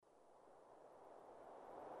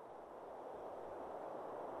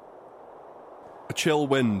A chill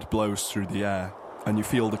wind blows through the air, and you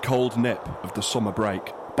feel the cold nip of the summer break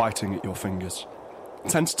biting at your fingers.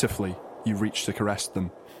 Tentatively, you reach to caress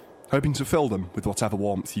them, hoping to fill them with whatever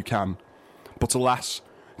warmth you can. But alas,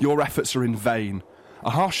 your efforts are in vain. A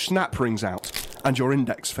harsh snap rings out, and your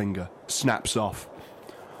index finger snaps off.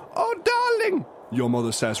 "Oh, darling," your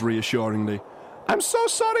mother says reassuringly. "I'm so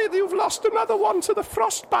sorry that you've lost another one to the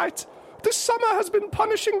frostbite. This summer has been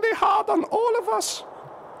punishingly hard on all of us."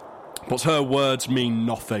 But her words mean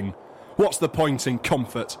nothing. What's the point in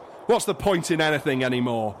comfort? What's the point in anything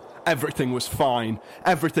anymore? Everything was fine.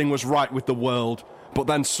 Everything was right with the world. But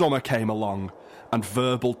then summer came along, and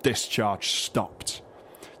verbal discharge stopped.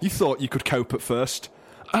 You thought you could cope at first.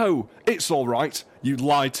 Oh, it's all right. You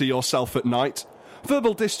lied to yourself at night.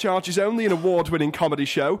 Verbal Discharge is only an award-winning comedy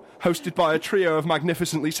show hosted by a trio of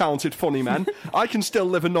magnificently talented funny men. I can still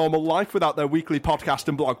live a normal life without their weekly podcast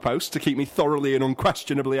and blog posts to keep me thoroughly and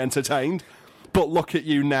unquestionably entertained. But look at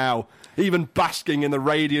you now. Even basking in the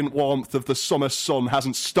radiant warmth of the summer sun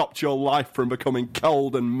hasn't stopped your life from becoming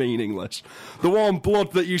cold and meaningless. The warm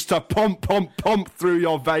blood that used to pump through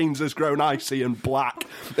your veins has grown icy and black.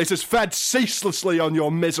 It has fed ceaselessly on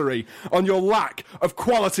your misery, on your lack of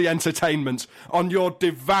quality entertainment, on your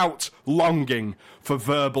devout longing for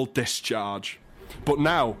verbal discharge. But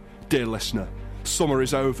now, dear listener, summer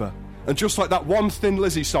is over. And just like that one Thin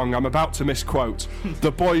Lizzy song I'm about to misquote,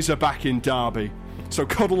 the boys are back in Derby. So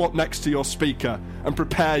cuddle up next to your speaker and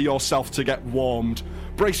prepare yourself to get warmed.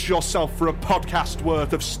 Brace yourself for a podcast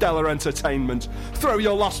worth of stellar entertainment. Throw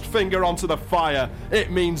your lost finger onto the fire. It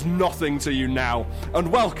means nothing to you now. And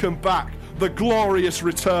welcome back the glorious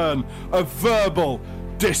return of Verbal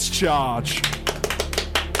Discharge.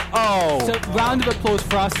 Oh. So, round of applause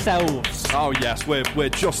for ourselves. Oh, yes, we're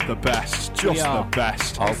just the best. Just the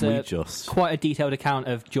best. Aren't we just? Quite a detailed account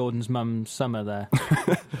of Jordan's mum's summer there.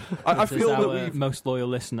 I feel that our most loyal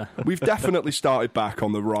listener. We've definitely started back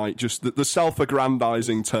on the right, just the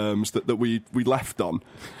self-aggrandising terms that we left on.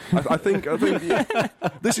 I think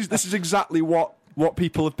this is exactly what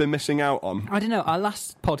people have been missing out on. I don't know. Our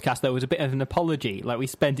last podcast, though, was a bit of an apology. Like, we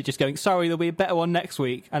spent it just going, sorry, there'll be a better one next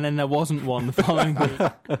week, and then there wasn't one the following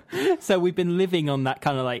week. So we've been living on that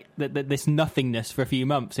kind of, like, this nothingness for a few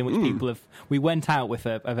months in which people have... We went out with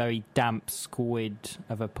a very damp squid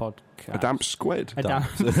of a podcast. A damp squid? A damp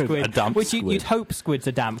squid. A damp which squid. you'd hope squids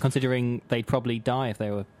are damp, considering they'd probably die if they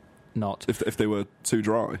were not. If they were too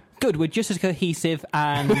dry. Good, we're just as cohesive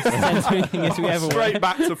and centering as we ever were. Straight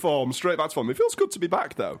back to form. It feels good to be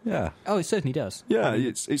back, though. Yeah. Oh, it certainly does. Yeah,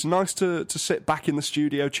 it's nice to sit back in the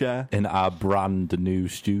studio chair. In our brand new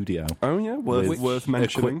studio. Oh, yeah, worth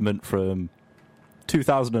mentioning. Equipment from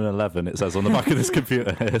 2011, it says on the back of this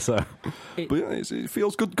computer here. So, but yeah, it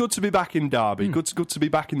feels good to be back in Derby. Good to be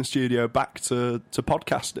back in the studio, back to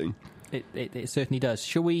podcasting. It certainly does.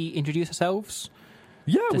 Shall we introduce ourselves?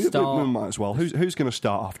 Yeah, we might as well. Who's going to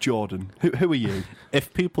start off? Jordan, who are you?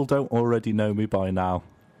 if people don't already know me by now,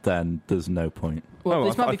 then there's no point. Well,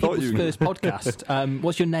 this might be people's first podcast.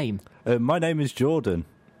 What's your name? My name is Jordan.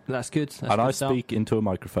 That's good. And I speak into a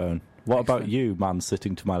microphone. What about you, man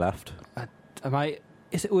sitting to my left?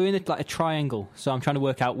 We're in a triangle, so I'm trying to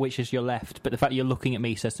work out which is your left, but the fact that you're looking at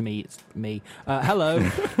me says to me it's me. Hello,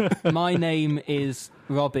 my name is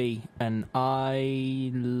Robbie, and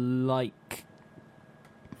I like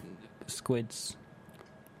squids.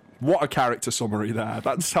 What a character summary there.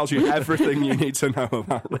 That tells you everything you need to know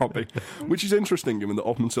about Robbie. Which is interesting, given that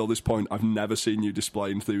up until this point, I've never seen you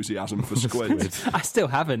display enthusiasm for squids. I still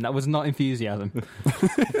haven't. That was not enthusiasm.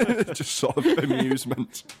 Just sort of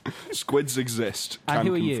amusement. Squids exist. And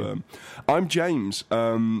who are confirm. You? I'm James.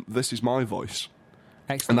 This is my voice.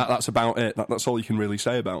 Excellent. And that's about it. That's all you can really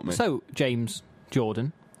say about me. So, James,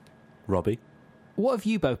 Jordan. Robbie. What have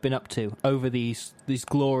you both been up to over these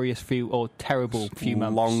glorious terrible few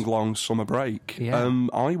months? Long summer break. Yeah.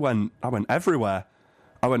 I went everywhere.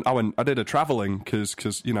 I did a travelling because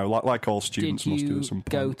like all students must do at some point.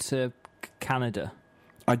 Did you go to Canada?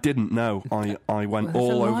 I didn't know. I went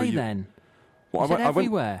all over. Then. Well, I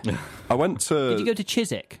everywhere. I went to. Did you go to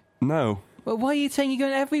Chiswick? No. Well, why are you saying you're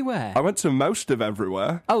going everywhere? I went to most of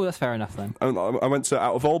everywhere. Oh, that's fair enough then. I went to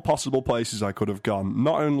out of all possible places I could have gone.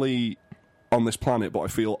 Not only on this planet, but I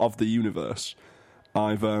feel of the universe.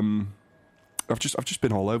 I've just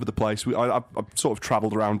been all over the place. I sort of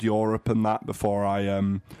travelled around Europe and that before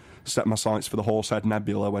I set my sights for the Horsehead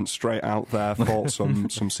Nebula. Went straight out there, fought some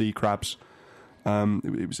sea crabs.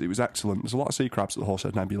 It was excellent. There's a lot of sea crabs at the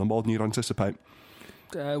Horsehead Nebula, more than you'd anticipate.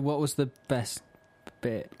 What was the best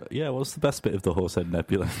bit? Yeah, what's the best bit of the Horsehead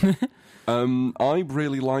Nebula? I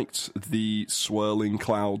really liked the swirling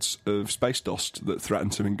clouds of space dust that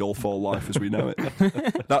threatened to engulf all life as we know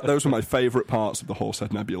it. Those were my favourite parts of the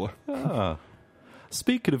Horsehead Nebula. Ah.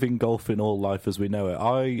 Speaking of engulfing all life as we know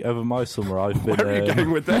it, over my summer I've been... Where are you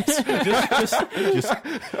going with this?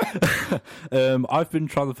 I've been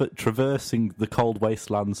traversing the cold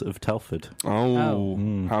wastelands of Telford. How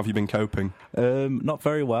have you been coping? Not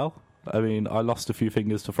very well. I mean, I lost a few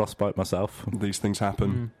fingers to frostbite myself. These things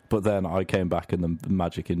happen. But then I came back and the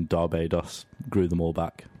magic in Barbados grew them all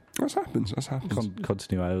back. That happens.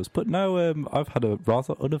 Continue hours. But no, I've had a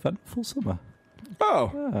rather uneventful summer. Oh.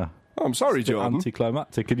 Yeah. I'm sorry, Jordan.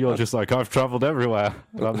 Anticlimactic, and you're just like, I've travelled everywhere.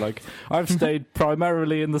 And I'm like, I've stayed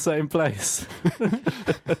primarily in the same place.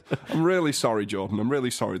 I'm really sorry, Jordan. I'm really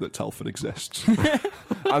sorry that Telford exists.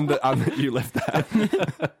 and that you live there.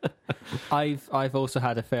 I've also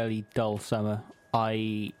had a fairly dull summer.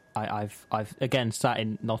 I've again sat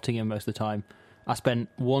in Nottingham most of the time. I spent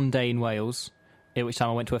one day in Wales, at which time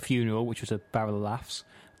I went to a funeral, which was a barrel of laughs.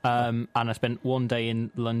 And I spent one day in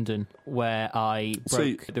London where I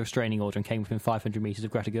broke the restraining order and came within 500 metres of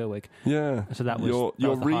Greta Gerwig. Yeah. So that was your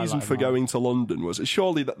the reason for going to London was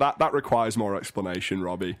surely that requires more explanation,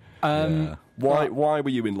 Robbie. Why were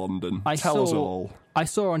you in London? Tell us all. I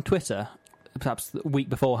saw on Twitter, perhaps the week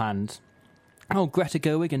beforehand, Greta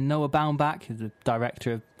Gerwig and Noah Baumbach, the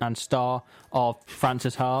director and star of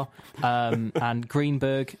Frances Ha, and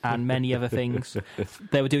Greenberg and many other things.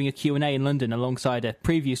 They were doing a Q&A in London alongside a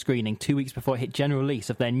preview screening 2 weeks before it hit general release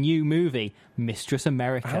of their new movie, Mistress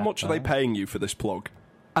America. How much are they paying you for this plug?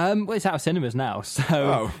 Well, it's out of cinemas now,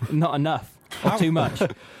 so not enough. Or too much.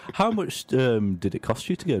 How much did it cost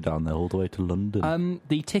you to go down there all the way to London?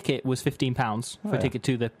 The ticket was £15 for a ticket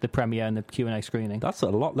to the premiere and the Q&A screening. That's a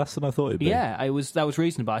lot less than I thought it'd be. Yeah, that was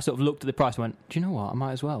reasonable. I sort of looked at the price and went, do you know what, I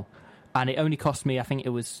might as well. And it only cost me, I think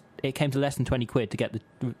it came to less than 20 quid to get the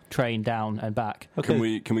train down and back.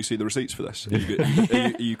 Okay. Can we see the receipts for this?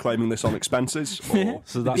 Are you claiming this on expenses? Or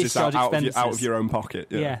so that's is this out of your own pocket?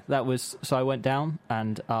 Yeah, that was... So I went down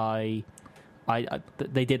and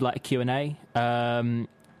they did like a Q&A.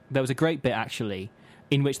 There was a great bit actually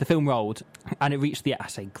in which the film rolled and it reached the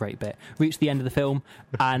end of the film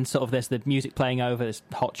and sort of there's the music playing over, there's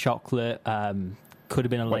hot chocolate, could have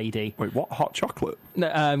been a lady. Wait, what? Hot chocolate?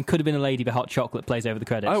 No, could have been a lady, but hot chocolate plays over the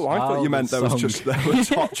credits. Oh, I thought you meant there was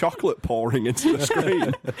hot chocolate pouring into the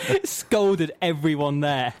screen. Scolded everyone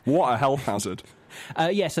there. What a health hazard.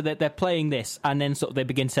 So they're playing this, and then sort of they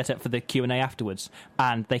begin to set up for the Q&A afterwards,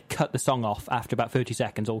 and they cut the song off after about 30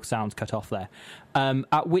 seconds, all sounds cut off there.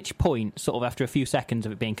 At which point, sort of after a few seconds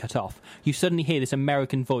of it being cut off, you suddenly hear this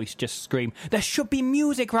American voice just scream, "There should be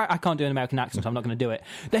music right..." I can't do an American accent, so I'm not going to do it.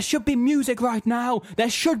 "There should be music right now! There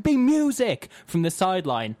should be music!" from the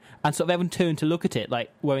sideline, and sort of everyone turned to look at it,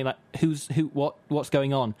 like, worrying, like, what's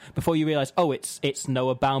going on? Before you realise, it's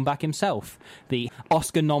Noah Baumbach himself, the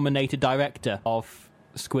Oscar-nominated director of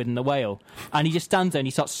Squid and the Whale, and he just stands there and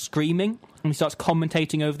he starts screaming and he starts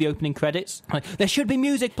commentating over the opening credits, like, "There should be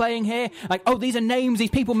music playing here, like, these are names, these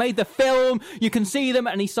people made the film, you can see them,"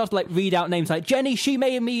 and he starts to like read out names like, "Jenny, she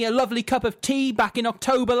made me a lovely cup of tea back in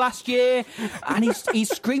October last year," and he's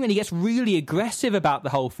screaming. He gets really aggressive about the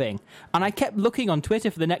whole thing, and I kept looking on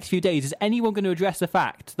Twitter for the next few days, is anyone going to address the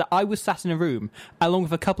fact that I was sat in a room along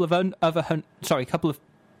with a couple of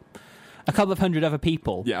hundred other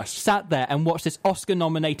people, sat there and watched this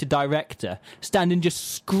Oscar-nominated director stand and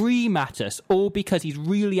just scream at us, all because he's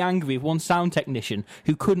really angry with one sound technician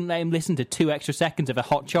who couldn't let him listen to 2 extra seconds of a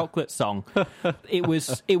hot chocolate song. It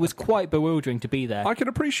was quite bewildering to be there. I can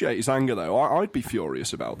appreciate his anger, though. I'd be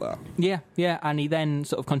furious about that. Yeah, and he then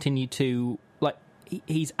sort of continued to, like,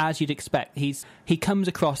 he's, as you'd expect, he comes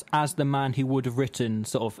across as the man who would have written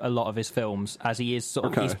sort of a lot of his films, as he is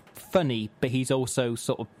sort of, he's funny, but he's also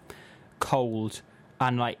sort of cold.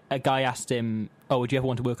 And like, a guy asked him, "Would you ever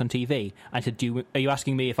want to work on TV?" And he said, "Are you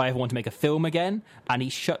asking me if I ever want to make a film again?" And he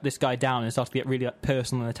shut this guy down and started to get really like,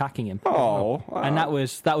 personal and attacking him. And that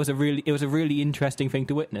was a really interesting thing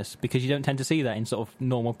to witness, because you don't tend to see that in sort of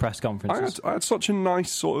normal press conferences. I had such a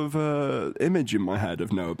nice sort of image in my head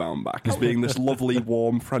of Noah Baumbach as being this lovely,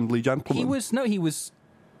 warm, friendly gentleman. He was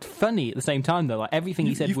funny at the same time, though. Like, everything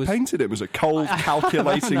he said You've was... painted him as a cold,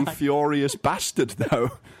 calculating, furious bastard,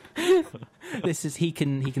 though. He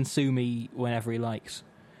can sue me whenever he likes.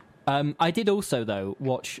 I did also, though,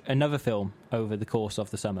 watch another film over the course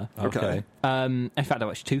of the summer. Okay. In fact, I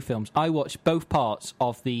watched 2 films. I watched both parts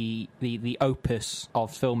of the opus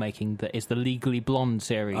of filmmaking that is the Legally Blonde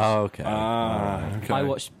series. Oh, okay. Okay. I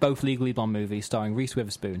watched both Legally Blonde movies starring Reese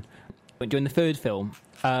Witherspoon. during the third film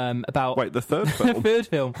about... Wait, the third film? The third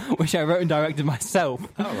film, which I wrote and directed myself.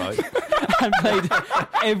 All right. And played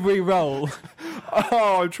every role.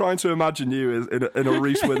 Oh, I'm trying to imagine you in a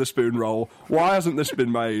Reese Witherspoon role. Why hasn't this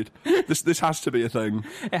been made? This has to be a thing.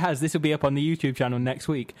 It has. This will be up on the YouTube channel next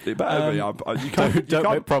week. It better be. You can't,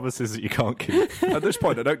 Don't make promises that you can't keep. At this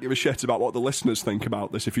point, I don't give a shit about what the listeners think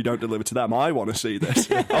about this if you don't deliver to them. I want to see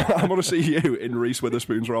this. I want to see you in Reese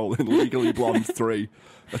Witherspoon's role in Legally Blonde 3,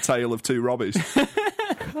 A Tale of Two Robbies.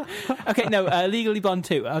 Okay, no, Legally Blonde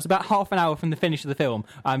 2. I was about half an hour from the finish of the film.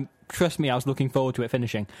 Trust me, I was looking forward to it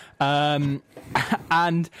finishing. And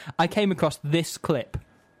I came across this clip.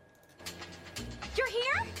 You're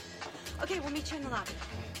here? Okay, we'll meet you in the lobby.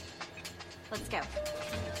 Let's go.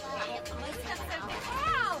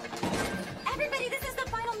 Wow! Everybody, this is the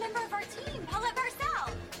final member of our team, Paulette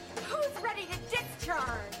Barcel. Who's ready to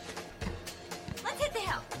discharge? Let's hit the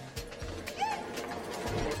hill.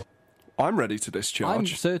 I'm ready to I'm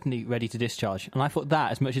discharge. certainly ready to discharge. And I thought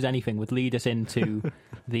that, as much as anything, would lead us into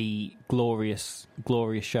the glorious,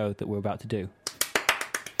 glorious show that we're about to do.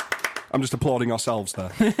 I'm just applauding ourselves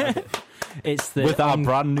there. It's the With our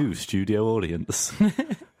brand new studio audience.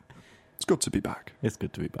 It's good to be back. It's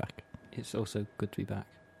good to be back. It's also good to be back.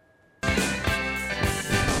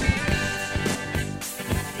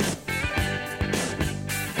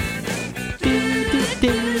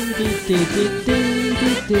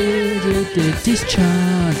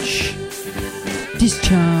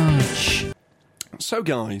 Discharge. So,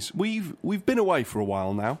 guys, we've been away for a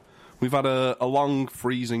while now. We've had a long,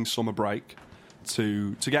 freezing summer break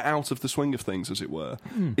to get out of the swing of things, as it were.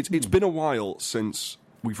 It's been a while since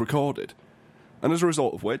we've recorded, and as a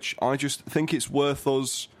result of which, I just think it's worth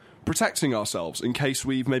us protecting ourselves in case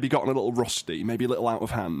we've maybe gotten a little rusty, maybe a little out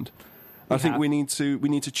of hand. I think we need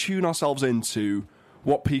to tune ourselves into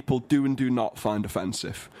what people do and do not find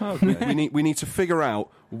offensive. Okay. We need to figure out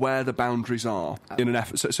where the boundaries are in an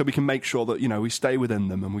effort, so we can make sure that we stay within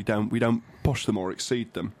them and we don't push them or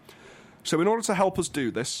exceed them. So in order to help us do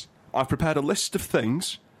this, I've prepared a list of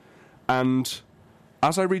things, and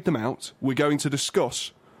as I read them out, we're going to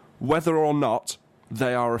discuss whether or not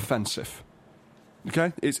they are offensive.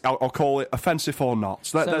 Okay? I'll call it offensive or not.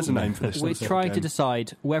 So there's a name for this. We're little trying to game.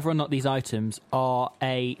 decide whether or not these items are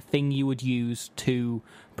a thing you would use to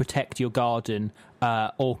protect your garden,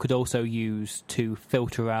 or could also use to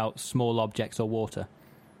filter out small objects or water.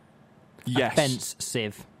 Yes. A fence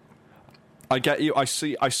sieve. I get you. I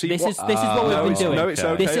see. This is what we've been doing. No, it's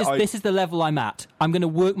okay. This is the level I'm at. I'm going to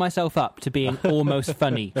work myself up to being almost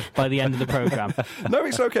funny by the end of the programme. No,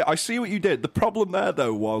 it's okay. I see what you did. The problem there,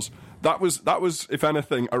 though, was that was, if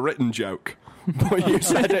anything, a written joke. But you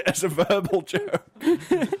said it as a verbal joke.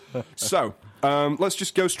 So, let's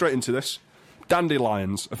just go straight into this.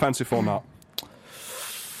 Dandelions, offensive or not?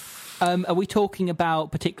 Are we talking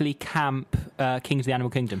about particularly camp Kings of the Animal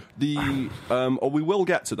Kingdom? We will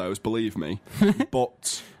get to those, believe me.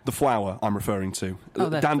 But the flower I'm referring to.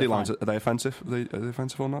 Dandelions, are they offensive? Are they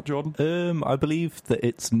offensive or not, Jordan? I believe that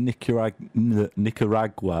it's Nicaragua's.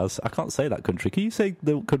 I can't say that country. Can you say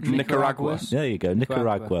the country? Nicaragua. There you go,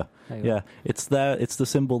 Nicaragua. Yeah, it's the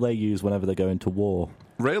symbol they use whenever they go into war.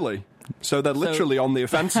 Really? So they're literally on the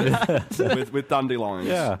offensive with dandelions.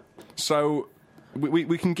 Yeah. So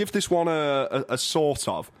we can give this one a sort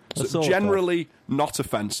of. So generally not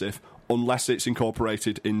offensive unless it's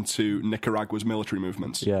incorporated into Nicaragua's military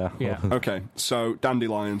movements. Yeah. Okay, so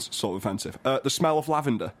dandelions, sort of offensive. The smell of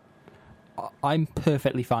lavender. I'm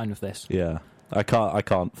perfectly fine with this. Yeah. I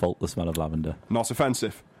can't fault the smell of lavender. Not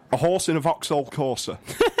offensive. A horse in a Vauxhall Corsa.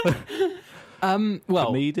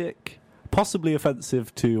 Well, Comedic. Possibly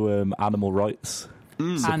offensive to animal rights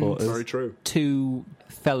supporters. Very true. to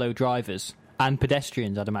fellow drivers and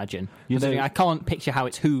pedestrians, I'd imagine. You know- I can't picture how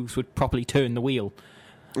its hooves would properly turn the wheel.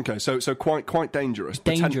 Okay, so quite dangerous.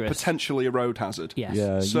 Dangerous. Potentially a road hazard. Yes.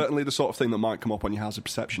 Yeah. Certainly the sort of thing that might come up on your hazard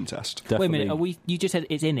perception test. Wait a minute. Definitely. You just said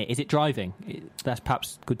it's in it. Is it driving? That's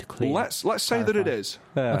perhaps good to clear. Let's say that it is.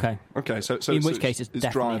 Yeah. Okay. Okay, so In which case it's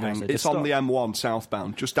definitely driving. hazard. It's on the M1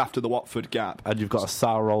 southbound, just after the Watford Gap. And you've got a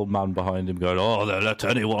sour old man behind him going, "Oh, they let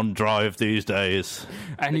anyone drive these days.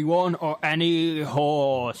 Anyone or any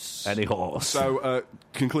horse. Any horse." So,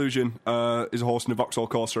 conclusion: is a horse in a Vauxhall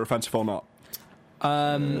Corsa offensive or not?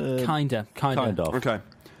 Kinda. Kind of. Okay.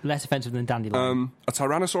 Less offensive than dandelion. A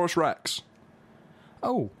Tyrannosaurus Rex.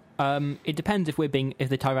 It depends if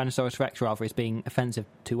the Tyrannosaurus Rex rather is being offensive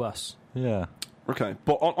to us. Yeah. Okay,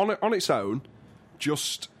 but on its own,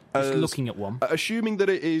 just as, looking at one. assuming that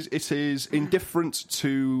it is indifferent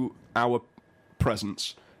to our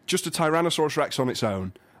presence, just a Tyrannosaurus Rex on its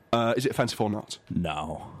own, is it offensive or not?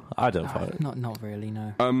 No. I don't find it. Not really,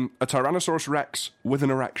 no. A Tyrannosaurus Rex with an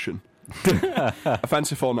erection.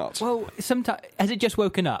 Offensive or not? Well, sometimes has it just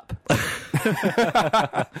woken up?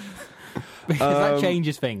 Because that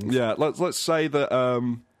changes things. Yeah, let's say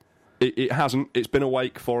that it hasn't. It's been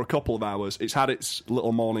awake for a couple of hours. It's had its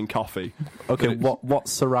little morning coffee. Okay, what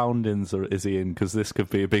surroundings is he in? Because this could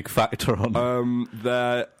be a big factor on.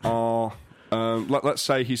 There are. Let's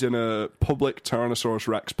say he's in a public Tyrannosaurus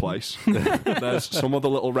Rex place. There's some other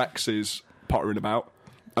little Rexes pottering about.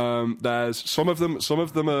 There's some of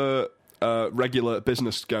them are regular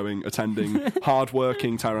business going, attending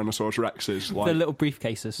hard-working Tyrannosaurus Rexes, like The little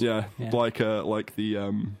briefcases. yeah. like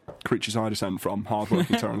the creatures I descend from,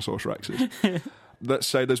 hard-working Tyrannosaurus Rexes. Let's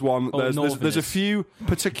say there's one. Or There's a Northerners. few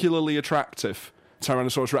particularly attractive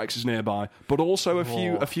Tyrannosaurus Rexes nearby, but also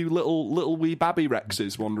a few little wee babby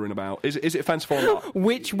Rexes wandering about. Is it offensive or not?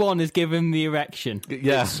 Which one has given the erection?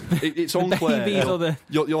 Yeah. It's unclear. Babies or the...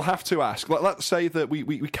 You'll have to ask. Let's say that we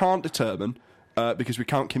can't determine because we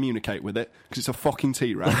can't communicate with it because it's a fucking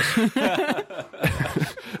T-Rex.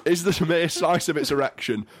 Is the mere size of its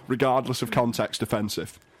erection, regardless of context,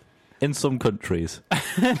 offensive? In some countries.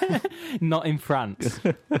 Not in France.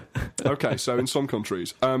 Okay, so in some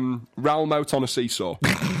countries, Ralmote on a seesaw.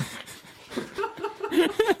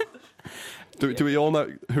 do we all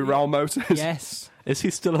know who Ralmote is? Yes. Is he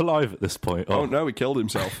still alive at this point? Oh no, he killed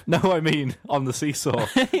himself. No, I mean on the seesaw.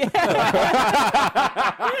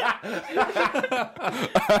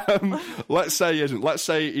 Let's say he isn't. Let's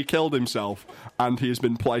say he killed himself and he has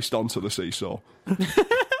been placed onto the seesaw.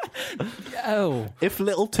 Oh. If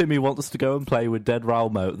little Timmy wants to go and play with dead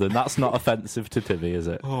Ralmo, then that's not offensive to Timmy, is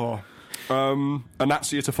it? Oh, a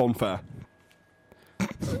Nazi at a fun fair.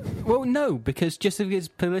 Well, no, because just of his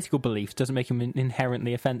political beliefs doesn't make him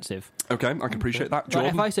inherently offensive. Okay, I can appreciate that. Like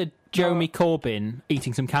Jordan, if I said Jeremy Corbyn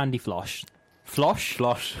eating some candy floss, Flosh.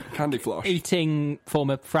 candy floss. eating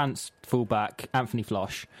former France fullback Anthony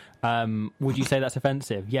Flosh, would you say that's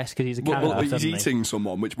offensive? Yes, because he's a Well, Canada. he's suddenly. eating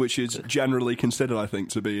someone, which is generally considered, I think,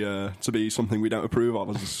 to be something we don't approve of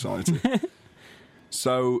as a society.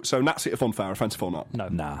 So Nazi at a fun fair, offensive or not? No.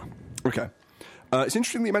 Nah. Okay. It's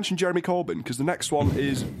interesting that you mentioned Jeremy Corbyn because the next one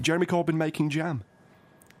is Jeremy Corbyn making jam.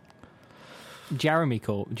 Jeremy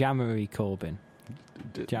Corbyn.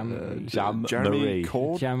 Jam. Jeremy Marie.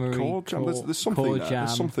 Cord jam. There's something Cord there. jam.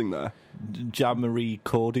 There's something there. Jam-Marie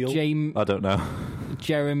Cordial? Jam- I don't know.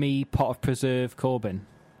 Jeremy Pot of Preserve Corbyn.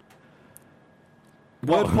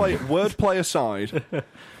 Wordplay aside,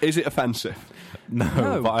 is it offensive?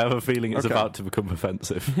 No, but I have a feeling it's Okay. about to become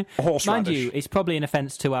offensive. Horseradish. Mind you, it's probably an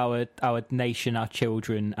offence to our nation, our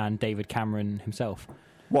children, and David Cameron himself.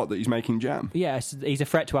 What, that he's making jam? Yes, he's a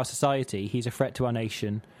threat to our society. He's a threat to our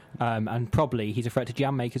nation, and probably he's a threat to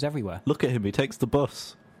jam makers everywhere. Look at him, he takes the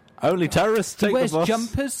bus. Only terrorists take He wears the bus.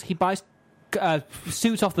 jumpers. He buys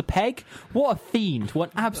suits off the peg. What a fiend!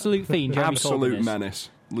 What an absolute fiend! Jeremy Corbyn Absolute is. menace.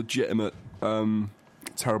 Legitimate,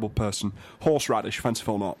 terrible person. Horseradish, offensive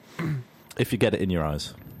or not? If you get it in your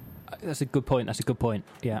eyes. That's a good point.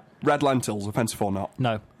 Yeah. Red lentils, offensive or not?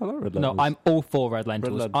 No. Hello, red No, lentils. I'm all for red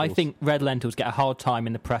lentils. Red I lentils. think red lentils get a hard time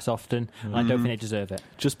in the press often, and I don't think they deserve it.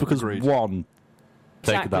 Just because Agreed. one...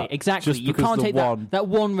 Take that. Exactly. Just You because can't the take one... that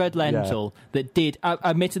one red lentil that did.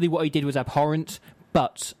 Admittedly, what he did was abhorrent,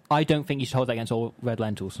 but I don't think you should hold that against all red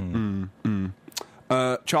lentils.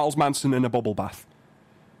 Charles Manson in a bubble bath.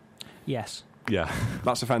 Yes. Yeah.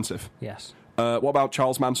 That's offensive. Yes. What about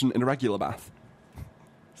Charles Manson in a regular bath?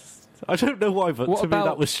 I don't know why, but What to me about-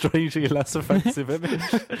 that was strangely less offensive image.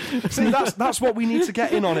 See, that's what we need to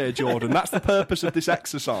get in on here, Jordan. That's the purpose of this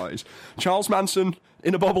exercise. Charles Manson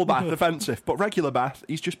in a bubble bath, offensive, but regular bath,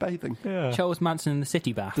 he's just bathing. Yeah. Charles Manson in the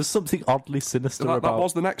city bath. There's something oddly sinister That about...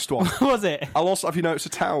 was the next one. Was it? I'll also have you know it's a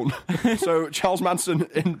town. So Charles Manson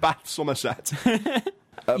in Bath, Somerset.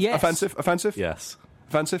 Yes. Offensive? Yes.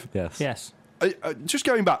 Offensive? Yes. Yes. Just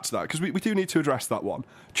going back to that, because we do need to address that one.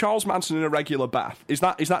 Charles Manson in a regular bath, is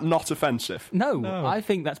that not offensive? No, I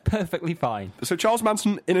think that's perfectly fine. So Charles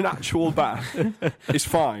Manson in an actual bath is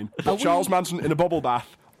fine, Are but we- Charles Manson in a bubble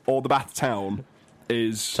bath or the bath town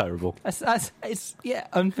is... Terrible. It's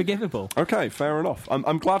unforgivable. Okay, fair enough.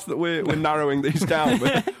 I'm glad that we're narrowing these down.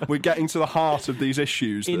 We're getting to the heart of these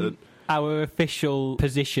issues. In our official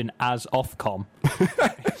position as Ofcom.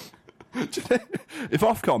 If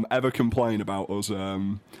Ofcom ever complain about us,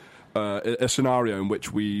 a scenario in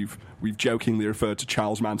which we've jokingly referred to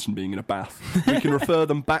Charles Manson being in a bath, we can refer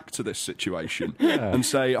them back to this situation and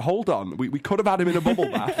say, hold on, we could have had him in a bubble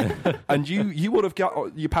bath, and you would have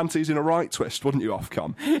got your panties in a right twist, wouldn't you,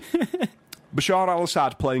 Ofcom? Bashar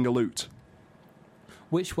al-Assad playing a lute,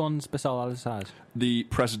 Which one's Bashar al-Assad? the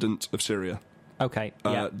president of Syria. Okay,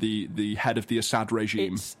 yeah. the head of the Assad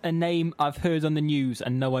regime. It's a name I've heard on the news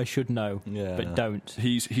and know I should know, but don't.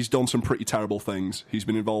 He's done some pretty terrible things. He's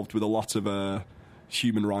been involved with a lot of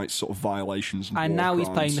human rights sort of violations and war now he's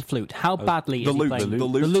crimes. playing the flute. How badly the is lute, he playing the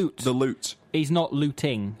lute, the lute. He's not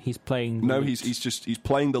looting. He's playing. The No, lute. he's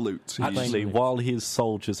playing the lute. He's- Actually, while his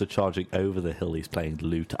soldiers are charging over the hill, he's playing the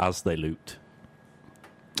lute as they loot.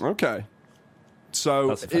 Okay. So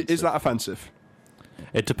That's offensive. is that offensive?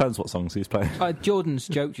 It depends what songs he's playing. Jordan's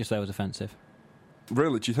joke just there was offensive.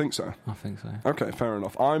 Really? Do you think so? I think so. Okay, fair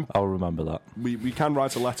enough. I'll remember that. We can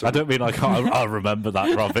write a letter. I don't mean I can't. I'll remember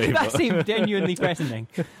that, Robbie. That but- seemed genuinely threatening.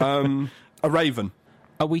 A raven.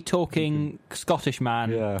 Are we talking Scottish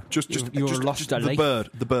man? Yeah, Just You're just, lost just a the leaf. bird.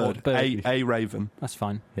 The Or bird. the bird. A raven. That's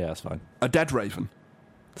fine. yeah, that's fine. A dead raven.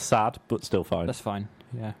 Sad, but still fine. That's fine.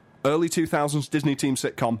 Yeah. Early 2000s Disney team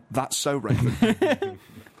sitcom. That's so Raven.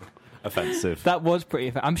 Offensive. That was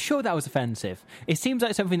pretty. I'm sure that was offensive. It seems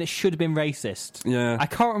like something that should have been racist. Yeah. I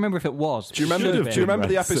can't remember if it was. Do you remember? Should have Do you been. remember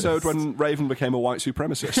the Racist. episode when Raven became a white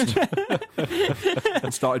supremacist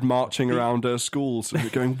and started marching around schools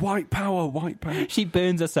and going white power, white power? She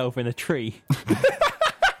burns herself in a tree.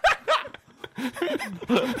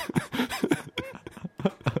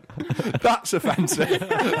 That's offensive.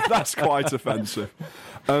 That's quite offensive.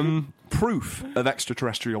 Proof of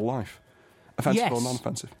extraterrestrial life. Offensive Yes. or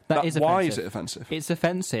non-offensive? That is Why offensive. is it offensive? It's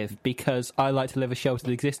offensive because I like to live a sheltered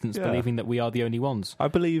existence, Yeah. believing that we are the only ones. I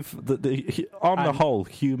believe that on the And- whole,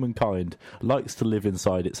 humankind likes to live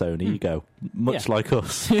inside its own ego, much Yeah. like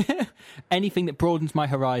us. Anything that broadens my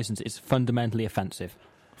horizons is fundamentally offensive.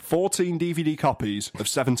 14 DVD copies of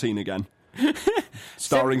 17 again.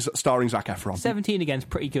 starring Zac Efron. 17 again is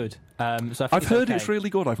pretty good. So I think I've heard okay. it's really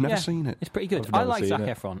good. I've never Yeah, seen it. It's pretty good. I've I never like seen Zac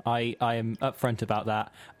it. Efron. I am upfront about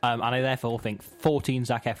that. And I therefore think 14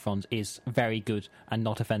 Zac Efrons is very good and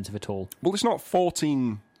not offensive at all. Well, it's not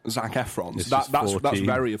 14 Zac Efrons. It's That's just 14.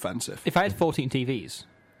 very offensive. If I had 14 TVs,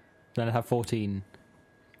 then I'd have 14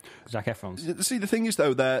 Zac Efrons. See, the thing is,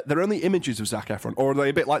 though, they're only images of Zac Efron, or are they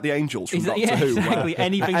a bit like the angels from Is that, Doctor yeah, Who? where exactly.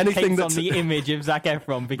 Anything that anything takes on that's the image of Zac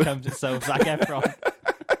Efron becomes itself Zac Efron.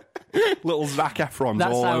 little Zac Efrons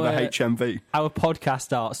That's all over our- HMV. Our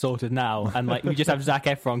podcast art sorted now, and like we just have Zac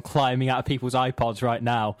Efron climbing out of people's iPods right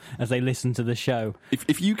now as they listen to the show.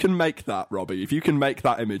 If you can make that, Robbie, if you can make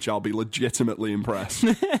that image, I'll be legitimately impressed.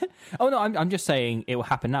 Oh no, I'm just saying it will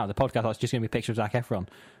happen now. The podcast art's just going to be a picture of Zac Efron,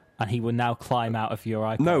 and he will now climb out of your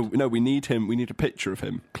iPod. no, we need him. We need a picture of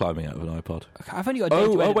him. Climbing out of an iPod. I've only got a day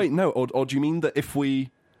to Oh, edit. wait, no. Or do you mean that if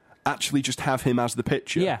we actually just have him as the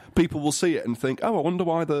picture, Yeah. people will see it and think, oh, I wonder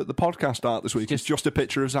why the podcast art this week is just a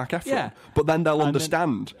picture of Zac Efron. Yeah. But then they'll then-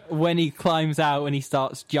 understand When he climbs out and he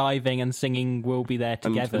starts jiving and singing "We'll Be There and,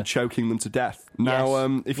 Together." and choking them to death. Now,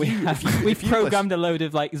 Yes. if you We've programmed a load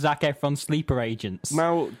of like Zac Efron sleeper agents.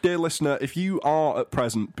 Now, dear listener, if you are at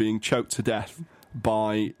present being choked to death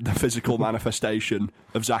by the physical manifestation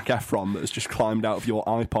of Zac Efron that has just climbed out of your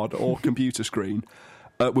iPod or computer screen,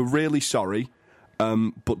 we're really sorry.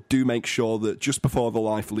 But do make sure that just before the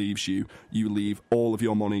life leaves you, you leave all of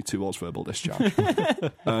your money towards verbal discharge.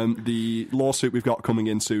 The lawsuit we've got coming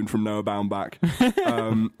in soon from Noah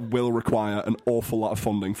Baumbach will require an awful lot of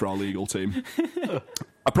funding for our legal team.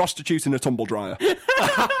 A prostitute in a tumble dryer.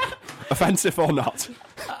 Offensive or not?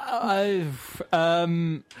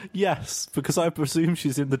 Yes, because I presume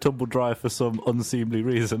she's in the tumble dryer for some unseemly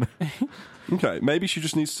reason. Okay, maybe she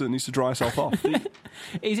just needs to dry herself off.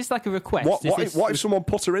 Is this like a request? What if someone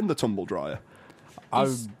put her in the tumble dryer?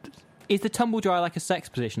 Is the tumble dryer like a sex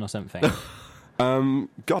position or something?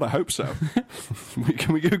 God, I hope so.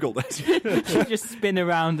 Can we Google this? You just spin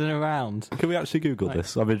around and around. Can we actually Google Right.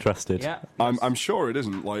 this? I'm interested. Yeah. I'm sure it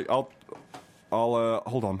isn't. Like, I'll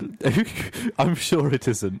hold on. I'm sure it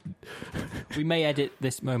isn't. We may edit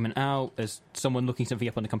this moment out as someone looking something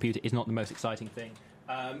up on the computer is not the most exciting thing.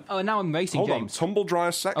 And now I'm racing Hold on, James. tumble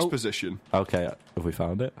dryer sex Oh. position. Okay, have we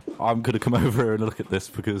found it? I'm going to come over here and look at this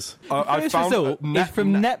because I First found result is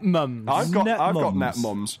from NetMums. I've got Netmums.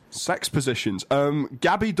 Netmums. Sex positions.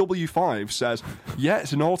 Gabby W5 says, yeah,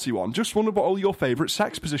 it's a naughty one. Just wondered what all your favourite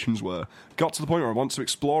sex positions were. Got to the point where I want to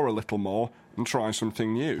explore a little more and try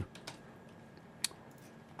something new.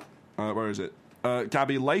 Where is it?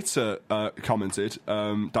 Gabby later commented,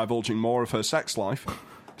 divulging more of her sex life,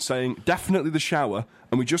 saying, definitely the shower,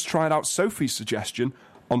 and we just tried out Sophie's suggestion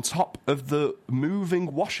on top of the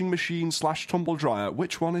moving washing machine / tumble dryer.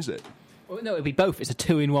 Which one is it? Oh, no, it'd be both. It's a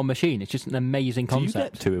 2-in-1 machine. It's just an amazing do you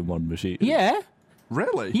concept. get 2-in-1 machine? Yeah.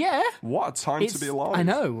 Really? Yeah. What a time to be alive. I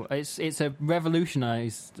know. It's a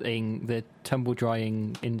revolutionising the tumble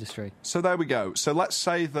drying industry. So there we go. So let's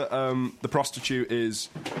say that the prostitute is...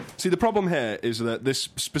 See, the problem here is that this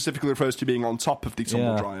specifically refers to being on top of the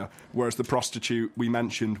tumble dryer, whereas the prostitute we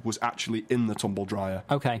mentioned was actually in the tumble dryer.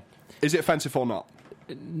 Okay. Is it offensive or not?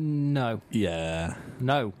 No. Yeah.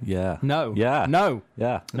 No. Yeah. No. Yeah. No.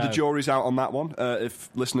 Yeah. No. The jury's out on that one. If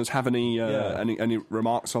listeners have any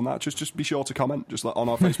remarks on that, just be sure to comment. Just on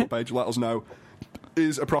our Facebook page, let us know.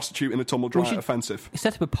 Is a prostitute in a tumble dryer offensive?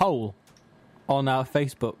 Set up a poll on our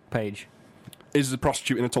Facebook page. Is a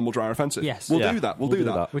prostitute in a tumble dryer offensive? Yes. We'll Yeah. do that. We'll We'll do do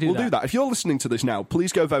that. that. We'll do that. If you're listening to this now,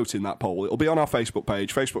 please go vote in that poll. It'll be on our Facebook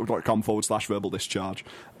page, facebook.com/verbal discharge,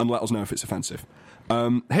 and let us know if it's offensive.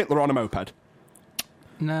 Hitler on a moped.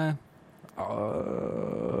 No.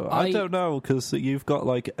 I don't know, because you've got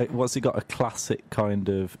what's he got? A classic kind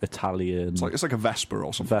of Italian It's like a Vespa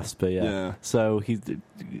or something. Vespa, yeah. Yeah. So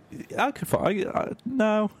I could find.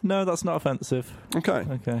 No, that's not offensive. Okay.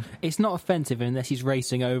 It's not offensive unless he's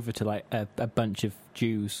racing over to like a bunch of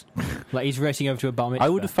Jews. Like he's racing over to a bar mitzvah. I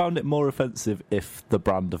would have found it more offensive if the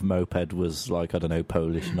brand of moped was like, I don't know,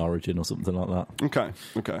 Polish in origin or something like that. Okay.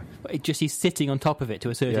 But it just he's sitting on top of it to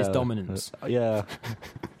assert his dominance. Yeah.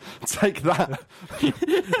 Take that.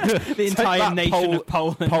 The entire that nation of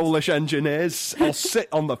Poland. Polish engineers. I'll sit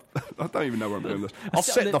on the... I don't even know where I'm doing this. I'll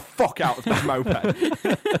sit the fuck out of this moped.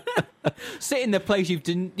 Sit in the place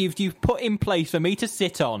you've put in place for me to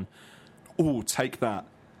sit on. Ooh, take that.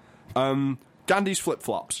 Gandhi's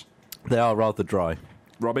flip-flops. They are rather dry.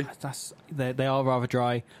 Robbie? They are rather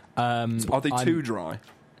dry. Are they too dry?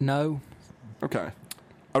 No. Okay.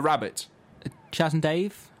 A rabbit. Chaz and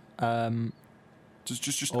Dave.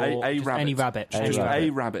 Just Or a just rabbit. any rabbit. Just a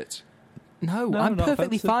rabbit. No, No, I'm not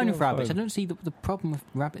perfectly offensive, fine yeah, with rabbits. fine. I don't see the problem with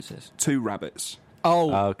rabbits is. 2 rabbits.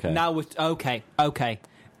 Oh, Okay. Now we're okay.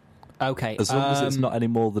 As long as it's not any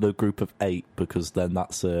more than a group of 8, because then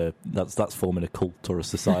that's forming a cult or a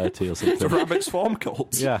society or The something. rabbits form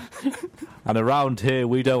cults. Yeah. And around here,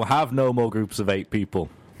 we don't have no more groups of 8 people.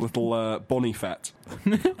 Little bunny fett.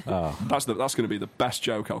 Oh. That's going to be the best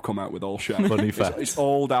joke I'll come out with all show. Bunny fett. It's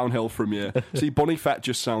all downhill from here. See, Bunny Fett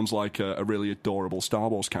just sounds like a really adorable Star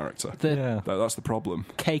Wars character. Yeah. That's the problem.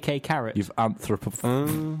 KK carrot. You've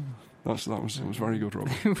anthropo... That was very good, Rob.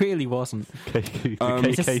 It really wasn't. the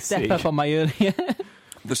It's a step up KKC. on my earlier.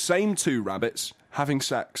 The same 2 rabbits having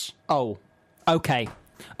sex. Oh, okay,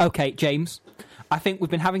 James. I think we've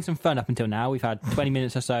been having some fun up until now. We've had 20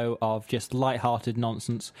 minutes or so of just light-hearted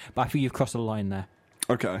nonsense, but I feel you've crossed the line there.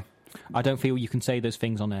 Okay. I don't feel you can say those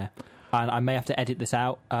things on air, and I may have to edit this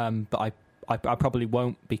out, but I probably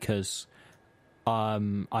won't, because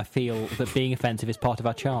I feel that being offensive is part of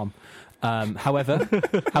our charm. However,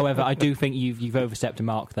 I do think you've overstepped a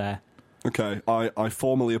mark there. Okay, I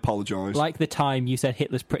formally apologise. Like the time you said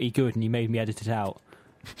Hitler's pretty good and you made me edit it out.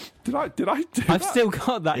 Did I do I've that? still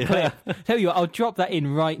got that clip. Tell you what, I'll drop that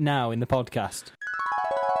in right now in the podcast.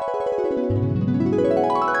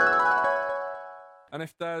 And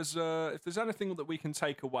if there's anything that we can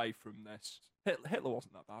take away from this, Hitler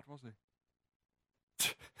wasn't that bad, was he?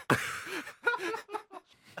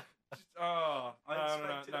 Oh, no,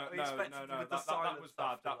 that was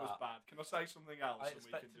bad. That was bad. Can I say something else?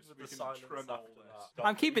 We can trim all this.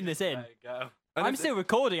 I'm keeping this in. There you go. I'm still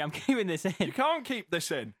recording. I'm keeping this in. You can't keep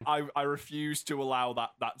this in. I refuse to allow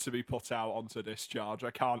that to be put out onto discharge.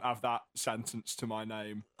 I can't have that sentence to my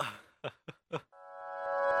name.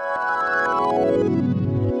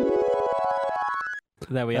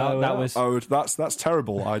 There we are. That was. Oh, that's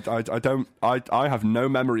terrible. I have no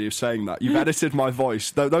memory of saying that. You've edited my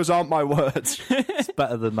voice. Those aren't my words. It's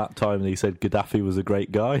better than that time he said Gaddafi was a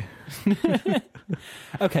great guy.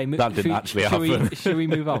 Okay, That didn't actually happen. Should we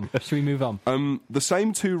move on? Should we move on? The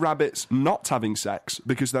same 2 rabbits not having sex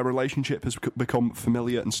because their relationship has become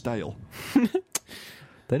familiar and stale.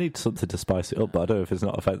 They need something to spice it up, but I don't know if it's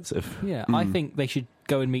not offensive. Yeah, I think they should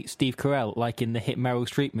go and meet Steve Carell, like in the hit Meryl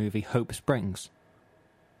Streep movie Hope Springs.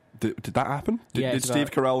 Did that happen? Yeah, Did it's Steve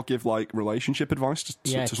about- Carell give relationship advice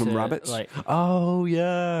to some rabbits? Like, Oh,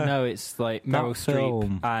 yeah. no, it's like Meryl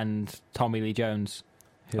film. Streep and Tommy Lee Jones.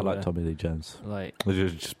 I like Tommy Lee Jones. Like I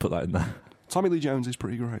just put that in there. Tommy Lee Jones is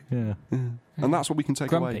pretty great. Yeah. And that's what we can take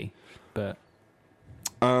grumpy, but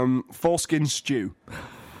away. Foreskin stew.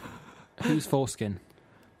 who's foreskin?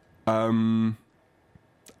 A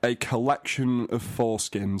collection of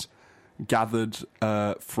foreskins gathered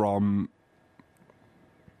from...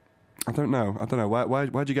 I don't know.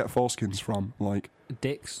 Where'd you get foreskins from? Like,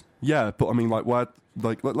 Dicks. yeah, but I mean, like, where?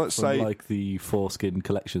 Like, let's From, say like the foreskin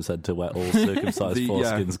collection centre where all circumcised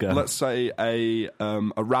foreskins go. Let's say a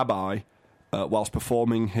rabbi whilst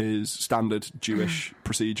performing his standard Jewish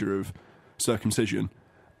procedure of circumcision,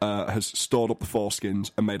 has stored up the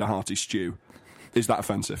foreskins and made a hearty stew. Is that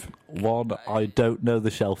offensive? One, I don't know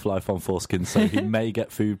the shelf life on foreskin, so he may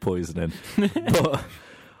get food poisoning.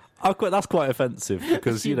 But that's quite offensive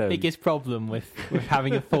because, That's the biggest problem with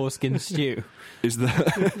having a foreskin stew. Is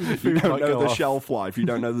that you don't might know go the off. shelf life, you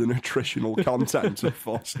don't know the nutritional content of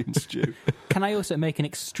foreskin stew. Can I also make an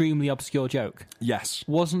extremely obscure joke? Yes.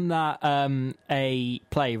 Wasn't that a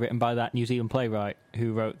play written by that New Zealand playwright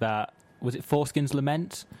who wrote that? Was it Foreskin's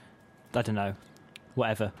Lament? I don't know.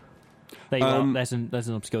 Whatever. There you are. There's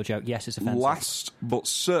an obscure joke. Yes, it's offensive. Last, but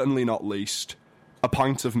certainly not least, a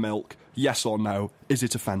pint of milk. Yes or no? Is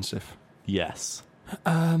it offensive? yes.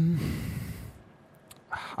 I'm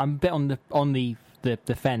a bit on the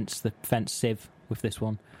fence sieve with this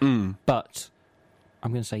one, but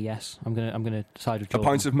I'm going to say yes. I'm going to side with A Jordan.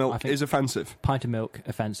 pint of I milk think is offensive. pint of milk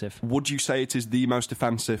offensive. Would you say it is the most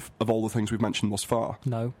offensive of all the things we've mentioned thus far?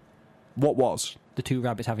 No, What was? the two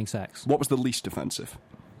rabbits having sex. What was the least offensive?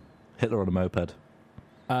 Hitler on a moped.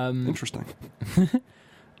 Interesting.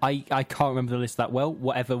 I can't remember the list that well.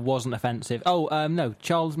 Whatever wasn't offensive. Oh, no,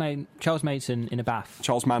 Charles Mason in a bath.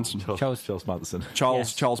 Charles Manson. Charles Manson.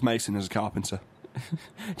 Yes. Charles Mason is a carpenter.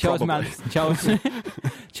 Charles Probably.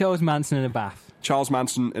 Charles Manson in a bath. Charles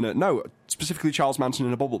Manson specifically Charles Manson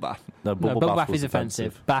in a bubble bath. No, No, bubble bath was is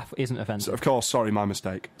offensive. Bath isn't offensive. So, of course, sorry, my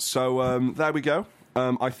mistake. So there we go.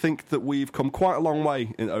 I think that we've come quite a long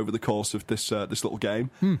way over the course of this little game.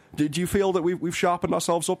 Did you feel that we've sharpened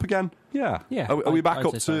ourselves up again? Yeah. Yeah. Are we back I'd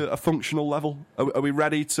up say to so. a functional level? Are we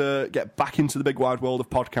ready to get back into the big wide world of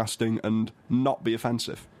podcasting and not be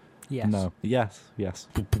offensive? Yes. No. Yes.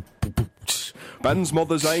 Ben's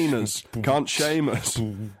mother's anus can't shame us.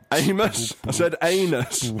 Amos? I said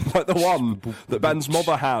anus, like the one that Ben's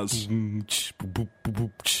mother has.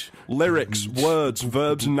 Lyrics, words,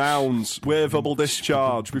 verbs, nouns. We're verbal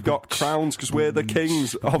discharge. We've got crowns because we're the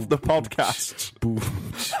kings of the podcast.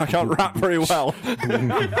 I can't rap very well.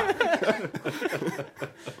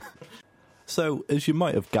 So, as you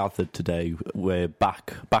might have gathered today, we're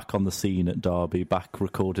back on the scene at Derby, back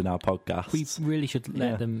recording our podcast. We really should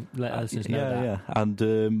let our listeners know that. Yeah.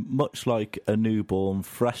 And much like a newborn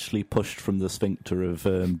freshly pushed from the sphincter of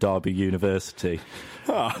Derby University,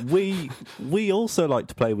 we also like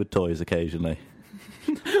to play with toys occasionally.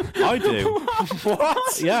 I do.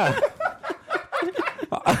 What? Yeah.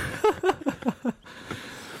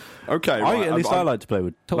 Okay, At right. least I like to play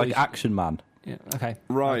with Toys. like Action Man. Yeah, okay.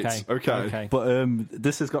 Right, okay. But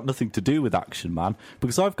this has got nothing to do with Action Man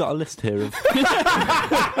because I've got a list here of.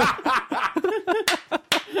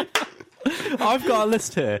 I've got a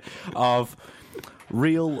list here of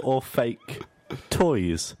real or fake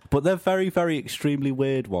toys, but they're very, very extremely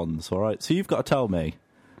weird ones. All right, so you've got to tell me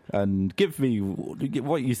and give me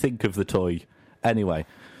what you think of the toy. Anyway,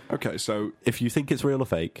 Okay, so if you think it's real or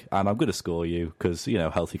fake, and I'm going to score you because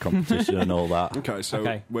healthy competition and all that. okay, so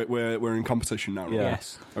Okay. we're in competition now, right? Yeah.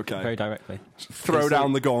 Yes. Okay. Very directly. Throw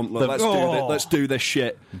down the gauntlet. Let's do this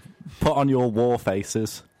shit. Put on your war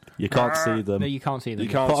faces. You can't see them. No, you can't see them. You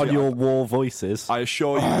can't Put on see- your war voices. I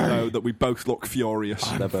assure you, though, that we both look furious.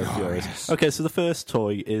 They're both furious. Okay, so the first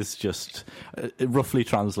toy is just roughly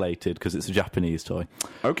translated because it's a Japanese toy.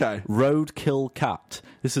 Okay. Roadkill Cat.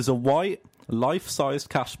 This is a white, life-sized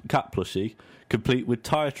cat plushie, complete with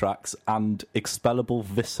tyre tracks and expellable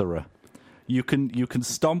viscera. You can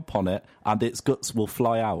stomp on it, and its guts will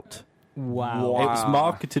fly out. Wow. Wow. It was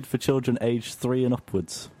marketed for children aged 3 and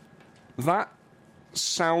upwards. That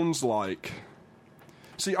sounds like...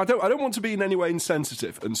 See, I don't want to be in any way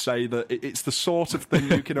insensitive and say that it's the sort of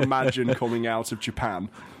thing you can imagine coming out of Japan,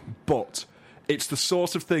 but it's the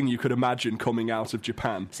sort of thing you could imagine coming out of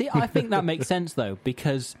Japan. See, I think that makes sense, though,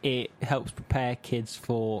 because it helps prepare kids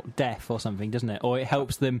for death or something, doesn't it? Or it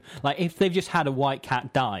helps them, like, if they've just had a white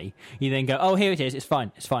cat die, you then go, oh, here it is, it's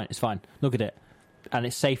fine, look at it. And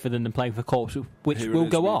it's safer than them playing for corpse, which Here it will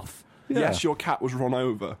is, go we- off. Yes, your cat was run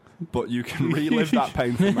over, but you can relive that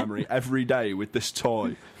painful memory every day with this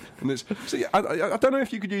toy. And it's, see, I don't know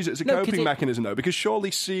if you could use it as a No, 'cause coping it- mechanism, though, because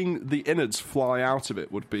surely seeing the innards fly out of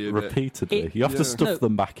it would be a bit... Repeatedly. You have yeah. to stuff No.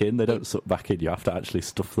 them back in. They don't suck back in. You have to actually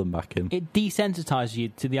stuff them back in. It desensitises you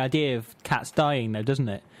to the idea of cats dying, though, doesn't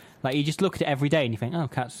it? Like, you just look at it every day and you think, oh,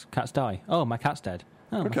 cats die. Oh, my cat's dead.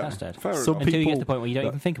 Oh, Okay, my cat's dead. fair Some enough. Until you get to people- the point where you don't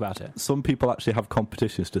even think about it. Some people actually have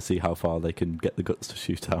competitions to see how far they can get the guts to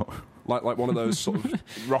shoot out. Like one of those sort of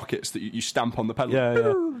rockets that you stamp on the pedal.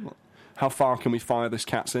 Yeah. How far can we fire this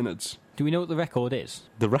cat's innards? Do we know what the record is?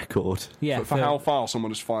 The record. Yeah. For how far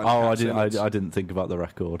someone has fired. Oh, I cats in didn't. it. I didn't think about the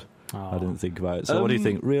record. Oh. I didn't think about it. So, what do you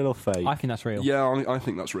think? Real or fake? I think that's real. Yeah, I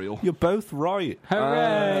think that's real. You're both right.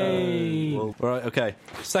 Hooray! All right. Okay.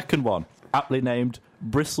 Second one, aptly named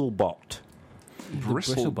Bristlebot.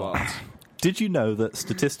 Bristlebot. Did you know that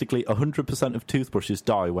statistically 100% of toothbrushes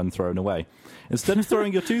die when thrown away? Instead of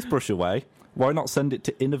throwing your toothbrush away, why not send it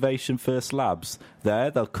to Innovation First Labs?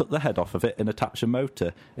 There, they'll cut the head off of it and attach a motor.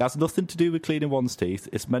 It has nothing to do with cleaning one's teeth.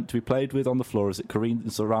 It's meant to be played with on the floor as it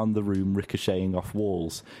careens around the room, ricocheting off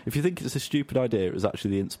walls. If you think it's a stupid idea, it was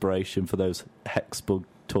actually the inspiration for those Hexbug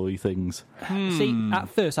toy things. See, at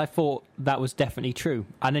first I thought that was definitely true,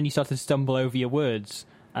 and then you started to stumble over your words,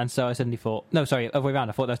 and so I suddenly thought, no, sorry, other way around.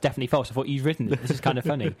 I thought that was definitely false. I thought you'd written it. This is kind of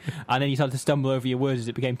funny, and then you started to stumble over your words as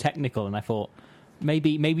it became technical, and I thought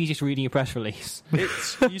maybe you're just reading a press release.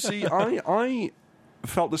 You see, I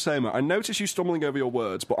felt the same. I noticed you stumbling over your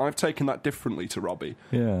words, but I've taken that differently to Robbie.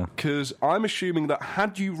 Yeah. Because I'm assuming that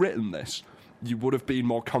had you written this, you would have been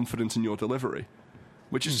more confident in your delivery.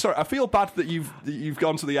 Which is sorry, I feel bad that you've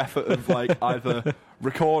gone to the effort of like either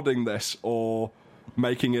recording this or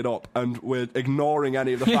making it up, and we're ignoring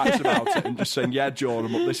any of the facts about it and just saying, yeah,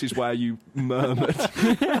 Jordan, but this is where you murmured.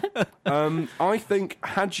 I think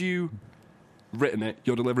had you written it,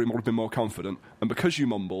 your delivery would have been more confident, and because you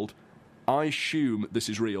mumbled, I assume this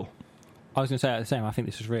is real. I was going to say the same. I think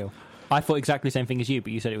this is real. I thought exactly the same thing as you,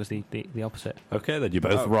 but you said it was the opposite. Okay, then you're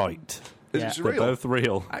both right. Is Yeah. it They're real? both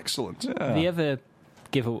real. Excellent. The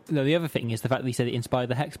other thing is the fact that he said it inspired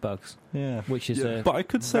the Hexbugs, Yeah. which is Yeah. But I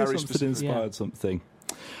could say Very something specific. inspired something.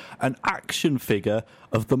 An action figure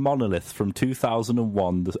of the monolith from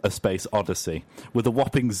 2001, A Space Odyssey, with a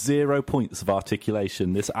whopping 0 points of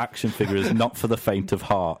articulation. This action figure is not for the faint of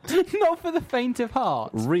heart. not for the faint of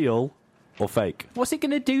heart. Real or fake? What's it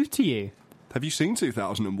going to do to you? Have you seen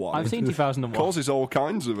 2001? I've seen 2001. Causes all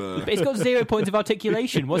kinds of... But it's got 0 points of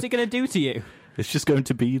articulation. What's it going to do to you? It's just going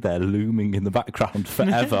to be there, looming in the background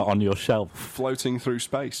forever on your shelf. floating through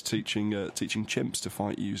space, teaching chimps to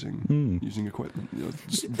fight using equipment. You know,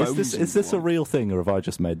 Is this a real thing, or have I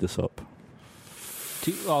just made this up?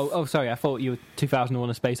 Sorry, I thought you were 2001: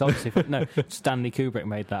 A Space Odyssey. No, Stanley Kubrick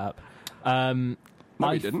made that up. No,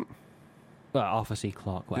 he didn't. Well, Arthur C.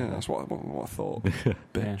 Clarke. Yeah, Whatever. that's what I thought.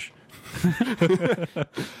 Bitch.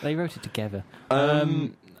 They wrote it together.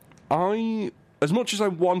 I, as much as I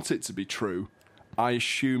want it to be true, I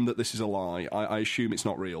assume that this is a lie. I assume it's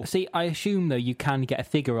not real. See, I assume though you can get a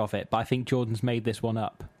figure of it, but I think Jordan's made this one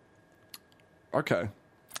up. Okay.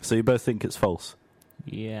 So you both think it's false?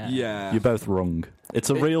 Yeah. Yeah. You're both wrong. It's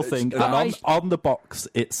a real thing, and on the box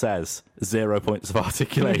it says 0 points of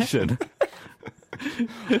articulation.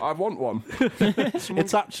 I want one.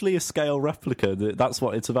 It's actually a scale replica. That's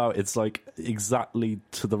what it's about. It's like exactly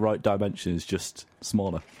to the right dimensions, just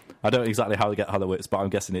smaller. I don't know exactly how that works, but I'm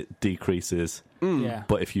guessing it decreases. Yeah.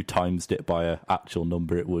 But if you times it by an actual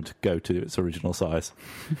number, it would go to its original size.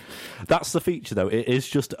 That's the feature, though. It is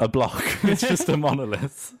just a block. It's just a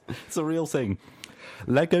monolith. It's a real thing.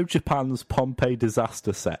 Lego Japan's Pompeii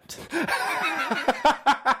disaster set.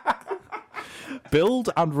 Build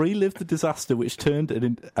and relive the disaster which turned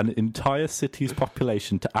an entire city's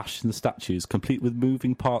population to ashen statues, complete with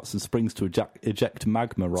moving parts and springs to eject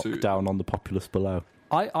magma rock down on the populace below.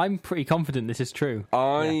 I'm pretty confident this is true.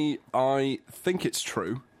 I think it's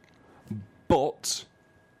true, but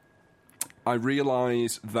I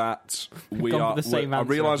realise that We've gone for the same I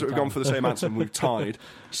answer realise that every we've gone time. for the same answer and we've tied.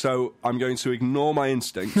 So I'm going to ignore my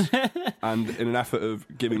instincts, and in an effort of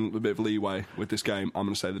giving a bit of leeway with this game, I'm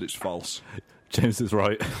going to say that it's false. James is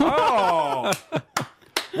right. Oh,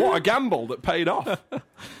 what a gamble that paid off!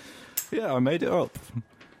 Yeah, I made it up.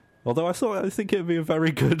 Although I think it would be a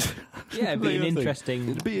very good... Yeah, it'd be an interesting.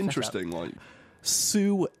 It'd be setup. interesting, like.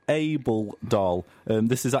 Sueable doll.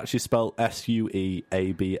 This is actually spelled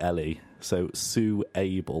Sueable. So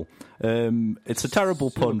Sueable. It's a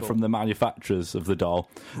terrible pun Sueable. from the manufacturers of the doll.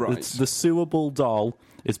 Right. The Sueable doll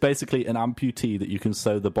is basically an amputee that you can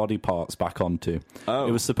sew the body parts back onto. Oh.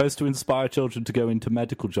 It was supposed to inspire children to go into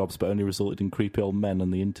medical jobs, but only resulted in creepy old men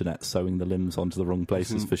on the internet sewing the limbs onto the wrong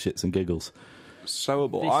places for shits and giggles.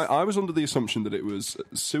 Sewable. I was under the assumption that it was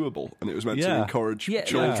suable, and it was meant to Yeah. encourage Yeah,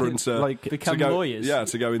 children yeah. to Like, become to go, lawyers. Yeah,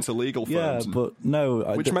 to go into legal Yeah, firms. but no.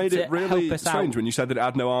 Which made To it really help us strange out. when you said that it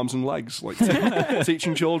had no arms and legs, like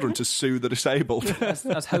teaching children to sue the disabled. I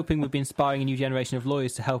was hoping we'd be inspiring a new generation of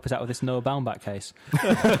lawyers to help us out with this Noah Baumbach case.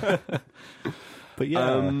 But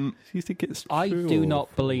yeah, you think it's true? I do or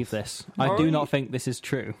not believe this. I do not think this is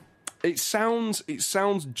true. It sounds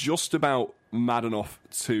just about mad enough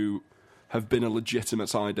to have been a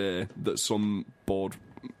legitimate idea that some bored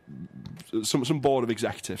some board of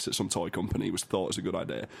executives at some toy company was thought as a good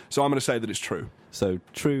idea. So I'm going to say that it's true. So,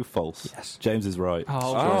 true, false? Yes. James is right.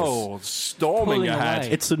 Oh, storming Pulling ahead.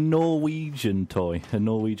 away. It's a Norwegian toy. A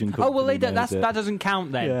Norwegian company. Oh well, made that it. doesn't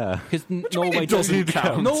count then. Yeah. Because do you Norway mean it doesn't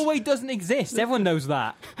count? Norway doesn't exist. Everyone knows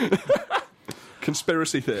that.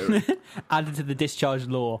 Conspiracy theory. Added to the discharge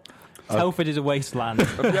law. Telford is a wasteland.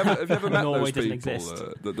 Have you ever met Norway those doesn't people, exist.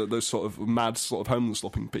 those sort of mad, sort of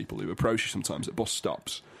homeless-looking people who approach you sometimes at bus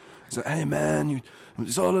stops? It's like, hey man,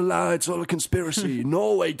 it's all a lie, it's all a conspiracy.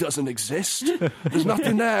 Norway doesn't exist. There's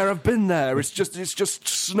nothing there. I've been there. It's just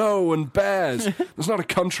snow and bears. There's not a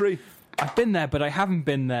country. I've been there, but I haven't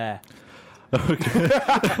been there.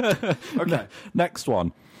 Okay. Next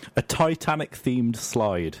one. A Titanic-themed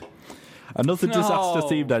slide. Another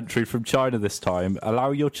disaster-themed entry from China this time.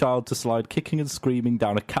 Allow your child to slide kicking and screaming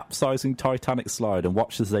down a capsizing Titanic slide and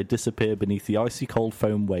watch as they disappear beneath the icy cold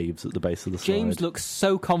foam waves at the base of the slide. James looks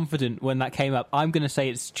so confident when that came up. I'm going to say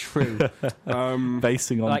it's true.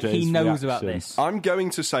 Basing on Like, James' he knows about reaction. this. I'm going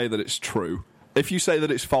to say that it's true. If you say that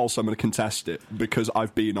it's false, I'm going to contest it because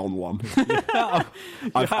I've been on one.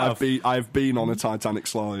 I've been on a Titanic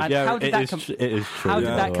slide. And Yeah, how did it that is come? tr- it is true. How did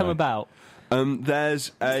by that the come way. about?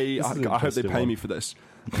 There's a. This is an I hope they interesting pay one. me for this.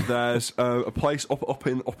 There's a place up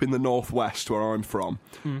in the northwest where I'm from.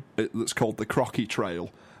 That's called the Crocky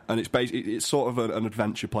Trail, and it's sort of an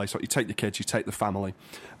adventure place. Like you take the kids, you take the family,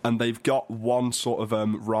 and they've got one sort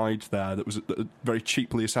of ride there that was very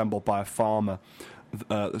cheaply assembled by a farmer.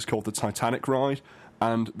 That's called the Titanic ride.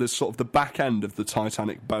 And there's sort of the back end of the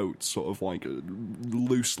Titanic boat, sort of like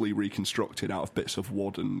loosely reconstructed out of bits of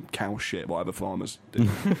wood and cow shit, whatever farmers do.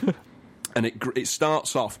 And it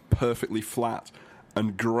starts off perfectly flat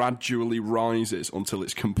and gradually rises until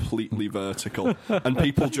it's completely vertical. And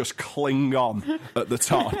people just cling on at the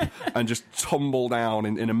top and just tumble down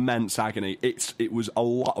in immense agony. It was a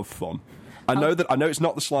lot of fun. I know it's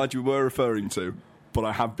not the slide you were referring to, but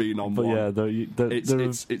I have been on But one. yeah,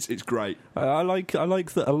 It's great. I like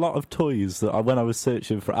that a lot of toys that when I was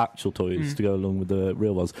searching for actual toys to go along with the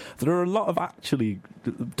real ones, there are a lot of actually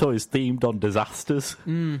toys themed on disasters.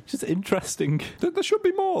 Which is interesting. There should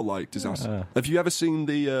be more like disaster. Have you ever seen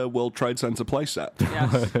the World Trade Center playset?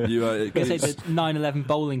 Yes. You, I was going to say the 9/11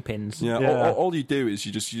 bowling pins. yeah, Yeah. all you do is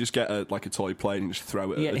you just get a toy plane and just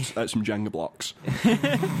throw it Yeah. at some Jenga blocks.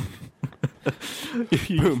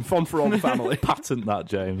 Boom, fun for all the family. Patent that,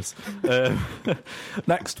 James.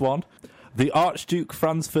 Next one. The Archduke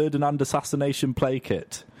Franz Ferdinand assassination play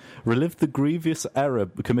kit. Relive the grievous error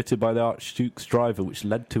committed by the Archduke's driver which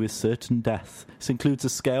led to his certain death. This includes a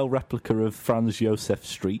scale replica of Franz Josef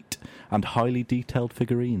Street and highly detailed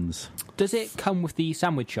figurines. Does it come with the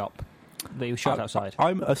sandwich shop that he was shot outside?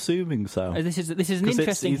 I'm assuming so. This is an 'Cause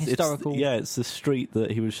interesting it's historical. it's the street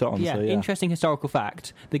that he was shot on. Yeah, so yeah. interesting historical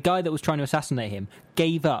fact. The guy that was trying to assassinate him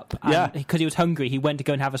gave up because he was hungry. He went to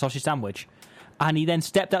go and have a sausage sandwich. And he then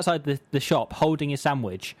stepped outside the shop holding his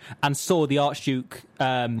sandwich and saw the Archduke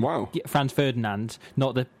Wow. Franz Ferdinand,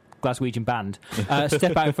 not the Glaswegian band,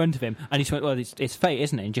 step out in front of him. And he just went, well, it's fate,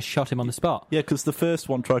 isn't it? And just shot him on the spot. Yeah, because the first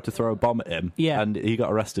one tried to throw a bomb at him, Yeah. and he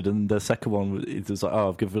got arrested, and the second one, it was like, oh,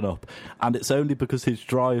 I've given up. And it's only because his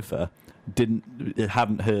driver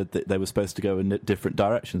hadn't heard that they were supposed to go in different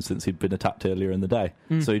directions since he'd been attacked earlier in the day.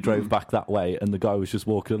 So he drove back that way, and the guy was just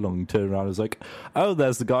walking along, turned around and was like, oh,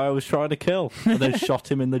 there's the guy I was trying to kill. And then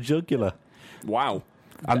shot him in the jugular. Wow.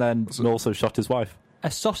 And then also shot his wife.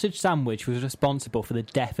 A sausage sandwich was responsible for the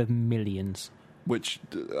death of millions. Which,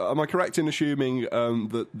 am I correct in assuming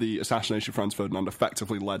that the assassination of Franz Ferdinand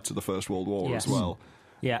effectively led to the First World War Yes. as well?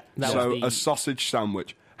 Yeah, that So was the... a sausage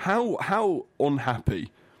sandwich. How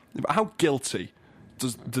unhappy, how guilty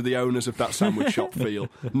do the owners of that sandwich shop feel,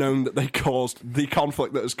 knowing that they caused the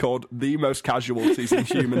conflict that has caused the most casualties in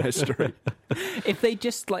human history? If they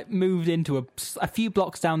just moved into a few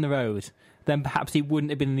blocks down the road, then perhaps he wouldn't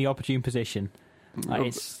have been in the opportune position.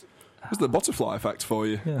 It's It's the butterfly effect for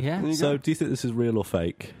you. Yeah. There you So go. do you think this is real or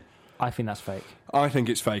fake? I think that's fake. I think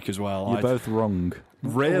it's fake as well. You're I- both wrong.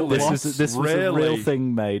 Really? This was a Really? real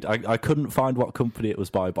thing made. I couldn't find what company it was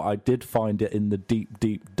by, but I did find it in the deep,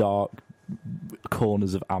 deep, dark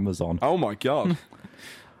corners of Amazon. Oh my god.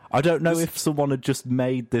 I don't know if someone had just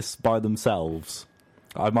made this by themselves.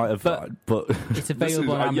 I might have, but It's This is-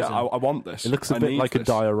 available on yeah, Amazon. I want this. it looks a I bit need like this. a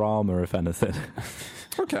diorama, if anything.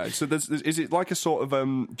 Okay, so is it like a sort of... do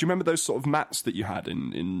you remember those sort of mats that you had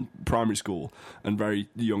in primary school and very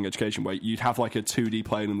young education where you'd have like a 2D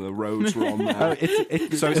plane and the roads were on there?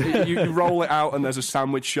 You roll it out and there's a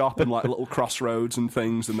sandwich shop and like little crossroads and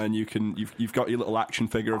things, and then you've got your little action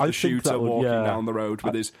figure of the shooter walking down the road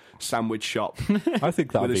with his sandwich shop. I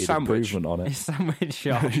think that would be an sandwich. improvement on A it. sandwich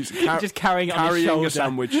shop. Just carrying carrying it on his shoulder. a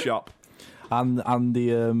sandwich shop. And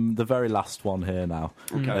the very last one here now.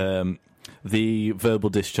 Okay. The verbal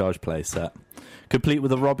discharge playset. Complete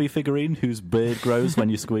with a Robbie figurine whose beard grows when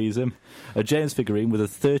you squeeze him. A James figurine with a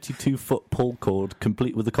 32-foot pull cord,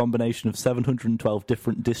 complete with a combination of 712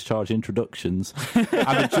 different discharge introductions.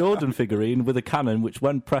 And a Jordan figurine with a cannon which,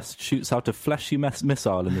 when pressed, shoots out a fleshy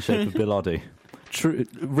missile in the shape of Bill Oddie. True,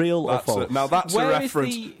 real or false? Now that's Where a is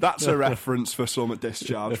reference. the- That's a reference for some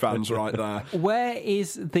Discharge fans right there. Where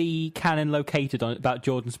is the cannon located on about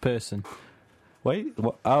Jordan's person? Wait,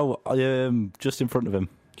 what? Oh, just in front of him.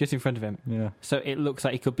 Just in front of him. Yeah. So it looks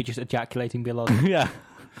like he could be just ejaculating Bill Oddie. Yeah,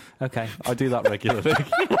 Okay. I do that regularly.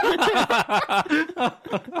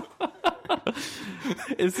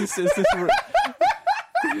 Is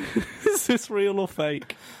this real or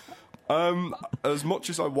fake? As much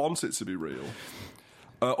as I want it to be real.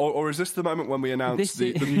 Or is this the moment when we announce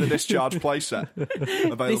the Discharge playset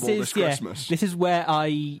available this Christmas? This is where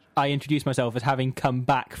I introduce myself as having come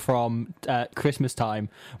back from Christmas time,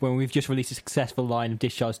 when we've just released a successful line of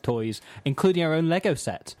Discharge toys, including our own Lego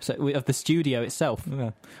set of the studio itself.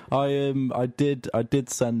 Yeah. I did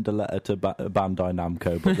send a letter to Bandai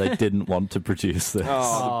Namco, but they didn't want to produce this.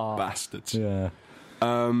 Oh, the bastards. Yeah,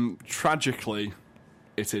 Tragically,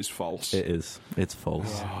 it is false. it is. It's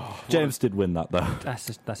false. James did win that though. That's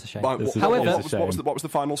a shame. What However, was the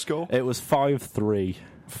final score? It was 5-3.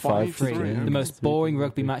 5-3. The most boring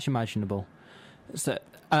rugby match imaginable. So,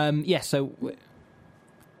 so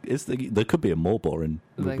There could be a more boring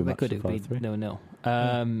rugby there match could than it be 5-3.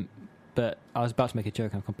 0-0. But I was about to make a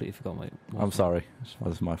joke and I completely forgot what it was. I'm sorry. That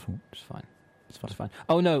was my fault. It's fine. It's fine.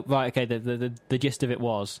 Oh no, right, okay. The gist of it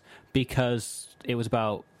was because it was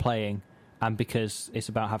about playing and because it's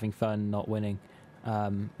about having fun, not winning.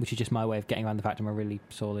 Which is just my way of getting around the fact I'm a really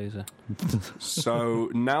sore loser. So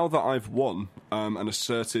now that I've won and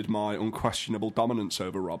asserted my unquestionable dominance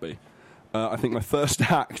over Robbie, I think my first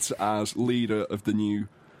act as leader of the new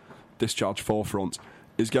Discharge Forefront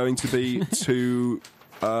is going to be to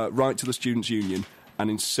write to the Students' Union and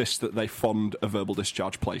insist that they fund a verbal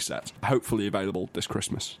discharge playset, hopefully available this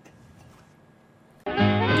Christmas.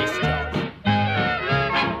 Discharge.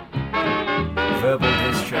 Verbal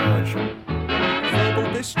discharge.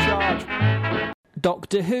 Verbal discharge!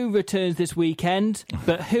 Doctor Who returns this weekend,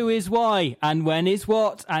 but who is why, and when is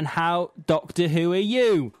what, and how Doctor Who are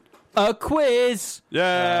you? A quiz!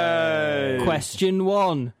 Yay! Question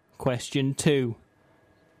 1. Question 2.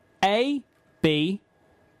 A, B,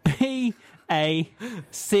 B, A,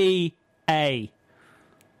 C, A.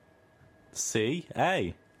 C,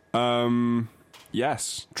 A.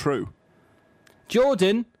 Yes, true.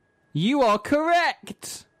 Jordan, you are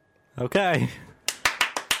correct! Okay.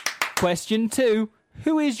 Question 2.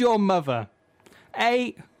 Who is your mother?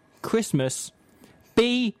 A, Christmas.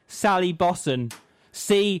 B, Sally Bosson.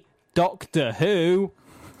 C, Doctor Who.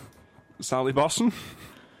 Sally Bosson?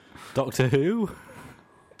 Doctor Who?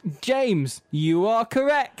 James, you are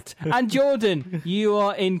correct. And Jordan, you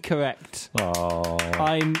are incorrect. Oh.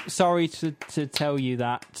 I'm sorry to tell you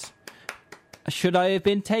that. Should I have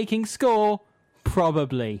been taking score?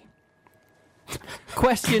 Probably.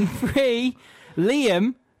 Question 3.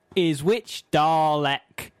 Liam is which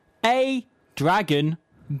Dalek? A, dragon.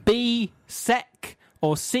 B, sec.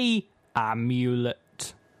 Or C,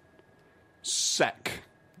 amulet? Sec.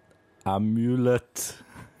 Amulet.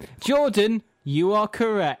 Jordan, you are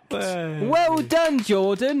correct. Hey. Well done,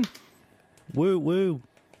 Jordan. Woo woo.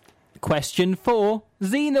 Question 4.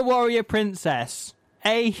 Xena Warrior Princess.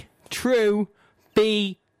 A, true.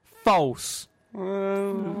 B, false.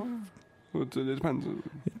 It depends.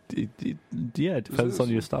 Yeah, it depends on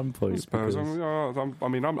your standpoint. I suppose. because-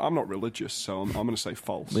 I'm not religious, so I'm going to say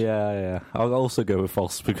false. Yeah. I'll also go with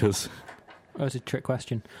false because That was a trick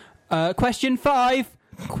question. Question 5.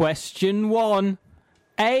 Question 1.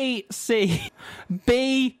 A, C.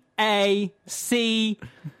 B, A, C,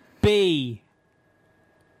 B.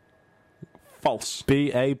 False.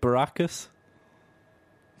 B.A. Baracus.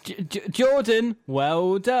 Jordan,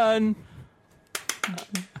 well done.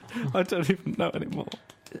 I don't even know anymore.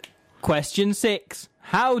 Question 6.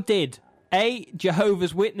 How did A,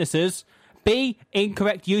 Jehovah's Witnesses, B,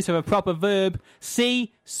 incorrect use of a proper verb,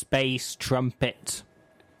 C, space trumpet?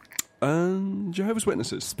 Jehovah's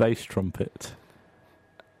Witnesses. Space trumpet.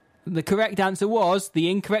 The correct answer was the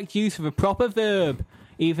incorrect use of a proper verb,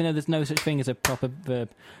 even though there's no such thing as a proper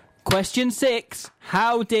verb. Question 6.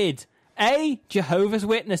 How did A. Jehovah's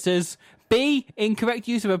Witnesses, B. Incorrect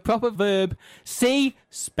use of a proper verb, C.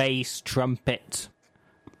 Space trumpet?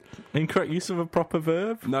 Incorrect use of a proper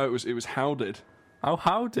verb? No, it was how did. Oh,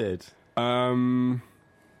 how did?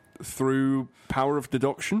 Through power of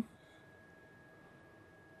deduction.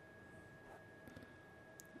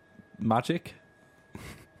 Magic?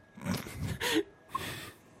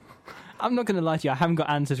 I'm not going to lie to you, I haven't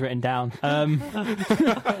got answers written down.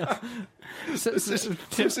 This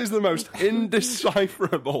is the most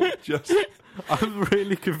indecipherable. Just I'm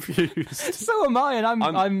really confused. So am I, and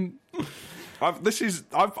I'm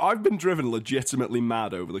I've been driven legitimately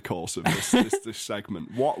mad over the course of this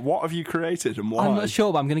segment. What have you created and why? I'm not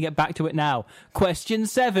sure, but I'm going to get back to it now. Question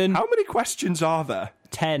 7. How many questions are there?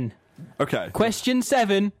 10. Okay. Question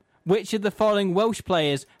 7. Which of the following Welsh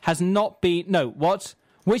players has not been... No, what?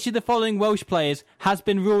 Which of the following Welsh players has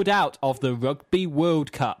been ruled out of the Rugby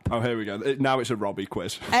World Cup? Oh, here we go. Now it's a Robbie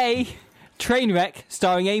quiz. A. Trainwreck,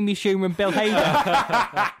 starring Amy Schumer and Bill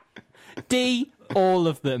Hader. D. All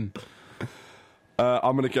of them.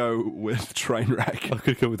 I'm going to go with Trainwreck. I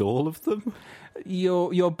could go with all of them.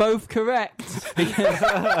 You're both correct. Because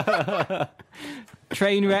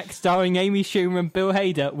Trainwreck, starring Amy Schumer and Bill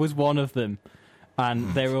Hader, was one of them.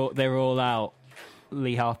 And they're all out.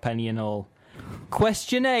 Lee Halfpenny and all.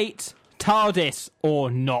 Question 8. TARDIS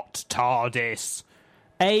or not TARDIS?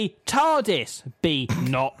 A. TARDIS. B.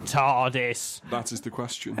 Not TARDIS. That is the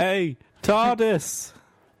question. A. TARDIS.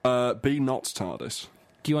 B. Not TARDIS.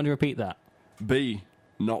 Do you want to repeat that? B.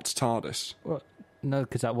 Not TARDIS. What? No,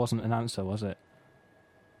 because that wasn't an answer, was it?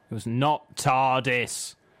 It was not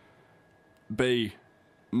TARDIS. B.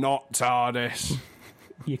 Not TARDIS.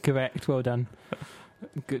 You're correct. Well done.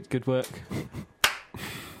 Good work.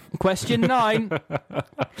 Question 9.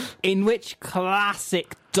 In which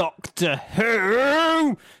classic Doctor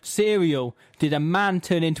Who serial did a man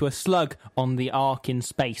turn into a slug on the Ark in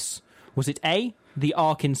space? Was it A, the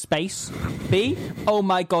Ark in space? B, oh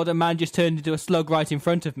my god, a man just turned into a slug right in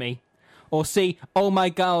front of me? Or C, oh my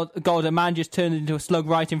god, a man just turned into a slug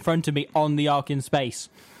right in front of me on the Ark in space?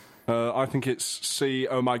 I think it's C,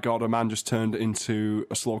 oh my god, a man just turned into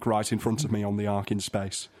a slug right in front of me on the Ark in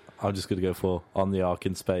space. I'm just going to go for on the Ark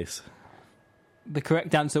in space. The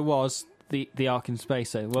correct answer was the Ark in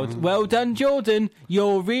space. So well done, Jordan.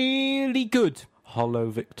 You're really good. Hollow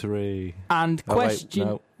victory. And question... Oh,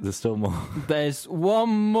 wait, no, there's still more. There's one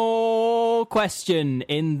more question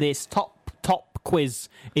in this top quiz.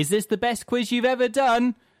 Is this the best quiz you've ever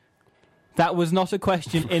done? That was not a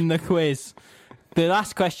question in the quiz. The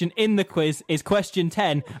last question in the quiz is question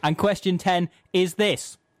 10, and question 10 is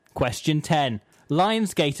this. Question 10.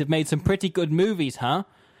 Lionsgate have made some pretty good movies, huh?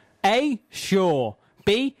 A, sure.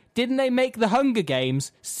 B, didn't they make The Hunger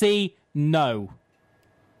Games? C, no.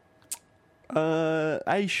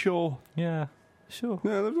 A, sure. Yeah, sure.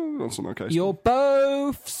 Yeah, that's an okay. You're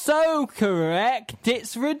both so correct.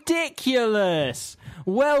 It's ridiculous.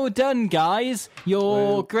 Well done, guys.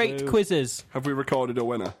 You're great quizzes. Have we recorded a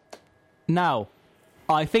winner? Now,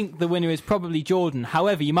 I think the winner is probably Jordan.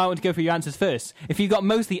 However, you might want to go for your answers first. If you got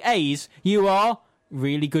mostly A's, you are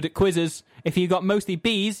really good at quizzes. If you got mostly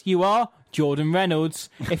B's, you are Jordan Reynolds.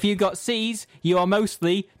 If you got C's, you are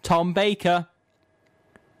mostly Tom Baker.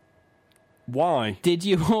 Why? Did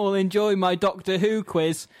you all enjoy my Doctor Who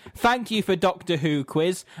quiz? Thank you for Doctor Who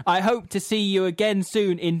quiz. I hope to see you again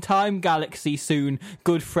soon in Time Galaxy soon,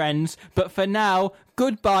 good friends. But for now,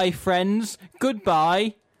 goodbye, friends.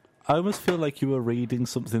 Goodbye. I almost feel like you were reading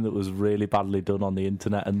something that was really badly done on the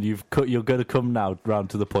internet, and you're going to come now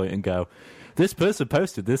round to the point and go, this person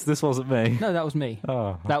posted this. This wasn't me. No, that was me.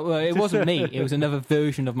 Oh. It wasn't me. It was another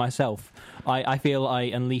version of myself. I feel I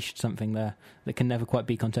unleashed something there that can never quite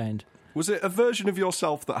be contained. Was it a version of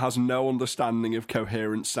yourself that has no understanding of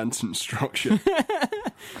coherent sentence structure?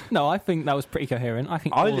 No, I think that was pretty coherent. I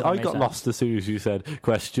think I got lost as soon as you said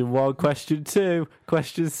question 1, question 2,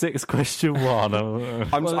 question 6, question 1.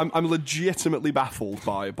 I'm legitimately baffled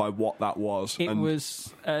by what that was. It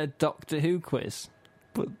was a Doctor Who quiz.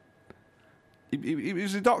 But it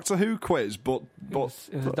was a Doctor Who quiz, but It was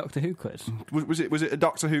a Doctor Who quiz. Was it a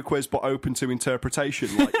Doctor Who quiz but open to interpretation,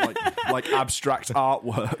 like abstract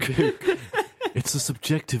artwork? It's a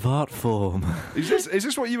subjective art form. Is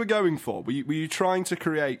this what you were going for? Were you trying to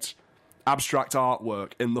create abstract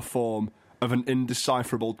artwork in the form of an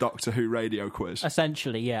indecipherable Doctor Who radio quiz.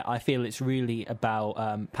 Essentially, yeah. I feel it's really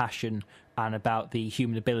about passion and about the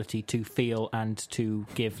human ability to feel and to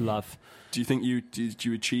give love. Do you think did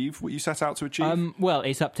you achieve what you set out to achieve? Well,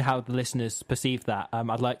 it's up to how the listeners perceive that.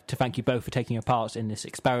 I'd like to thank you both for taking a part in this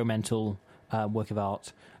experimental work of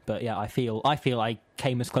art. But yeah, I feel I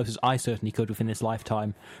came as close as I certainly could within this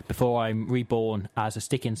lifetime before I'm reborn as a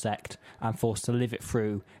stick insect and forced to live it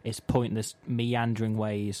through its pointless, meandering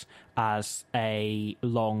ways as a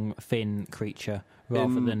long, thin creature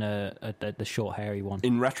rather than the short, hairy one.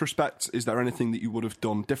 In retrospect, is there anything that you would have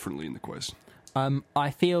done differently in the quiz? I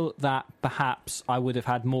feel that perhaps I would have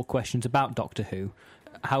had more questions about Doctor Who.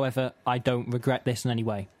 However, I don't regret this in any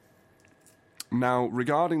way. Now,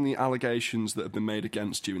 regarding the allegations that have been made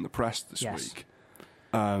against you in the press this week,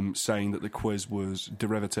 saying that the quiz was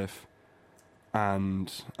derivative and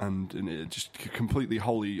just completely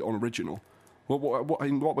wholly unoriginal,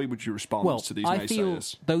 in what way would you respond to these naysayers? I feel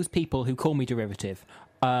those people who call me derivative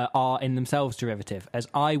are in themselves derivative, as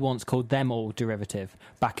I once called them all derivative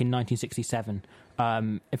back in 1967.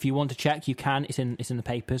 If you want to check, you can. It's in the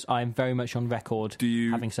papers. I am very much on record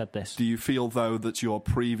having said this. Do you feel, though, that your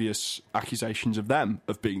previous accusations of them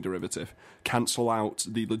of being derivative cancel out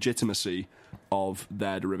the legitimacy of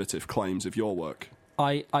their derivative claims of your work?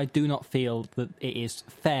 I do not feel that it is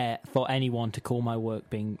fair for anyone to call my work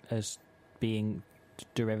being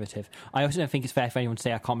derivative. I also don't think it's fair for anyone to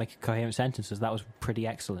say I can't make coherent sentences. That was pretty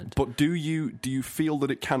excellent. But do you feel that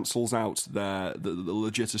it cancels out the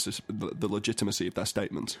legitimacy of their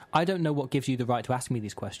statement? I don't know what gives you the right to ask me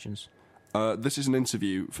these questions. This is an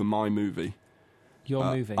interview for my movie.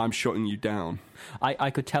 Your movie? I'm shutting you down. I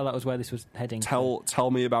could tell that was where this was heading. Tell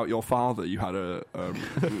me about your father you had a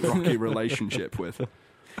rocky relationship with.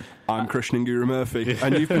 I'm Krishnan Guru Murphy,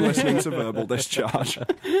 and you've been listening to Verbal Discharge.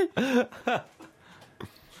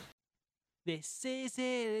 This is it,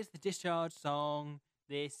 it's the discharge song.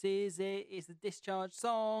 This is it, it's the discharge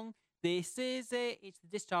song. This is it, it's the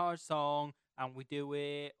discharge song. And we do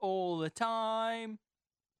it all the time.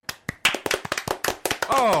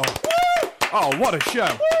 Oh, what a show.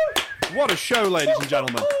 What a show, ladies and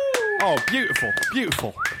gentlemen. Oh, beautiful,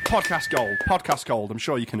 beautiful. Podcast gold. I'm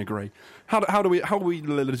sure you can agree. How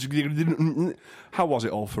was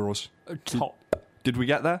it all for us? Top. Did we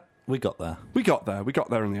get there? We got there. We got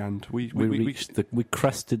there in the end. We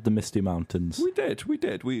crested the misty mountains. We did.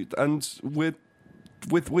 And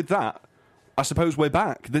with that, I suppose we're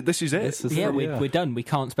back. This is it. We're done. We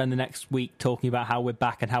can't spend the next week talking about how we're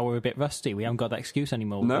back and how we're a bit rusty. We haven't got that excuse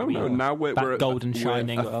anymore. No. Now we're golden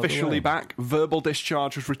shining. Officially back. Verbal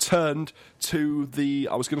Discharge has returned to the.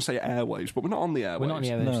 I was going to say airwaves, but we're not on the airwaves. We're not on the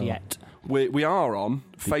airwaves yet. We are on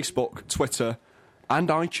Facebook, Twitter, and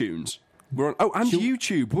iTunes. We're on, and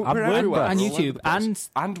YouTube. We're everywhere. And YouTube. And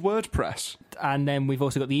WordPress. And then we've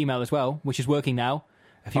also got the email as well, which is working now.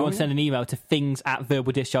 If you want to send an email to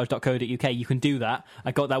things@verbaldischarge.co.uk, you can do that.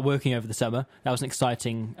 I got that working over the summer. That was an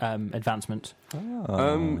exciting advancement.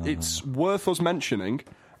 It's worth us mentioning,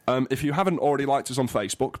 if you haven't already liked us on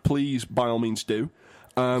Facebook, please, by all means, do.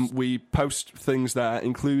 We post things there,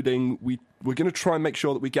 including we're going to try and make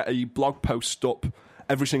sure that we get a blog post up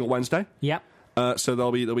every single Wednesday. Yep. So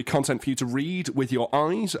there'll be content for you to read with your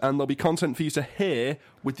eyes, and there'll be content for you to hear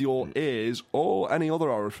with your ears, or any other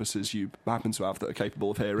orifices you happen to have that are capable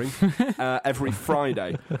of hearing. Every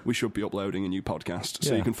Friday, we should be uploading a new podcast,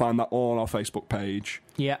 so you can find that all on our Facebook page.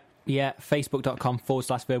 Yeah,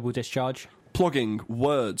 facebook.com/verbal discharge. Plugging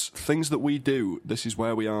words, things that we do. This is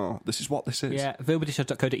where we are. This is what this is. Yeah,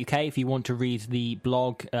 verbaldischarge.co.uk if you want to read the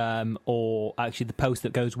blog or actually the post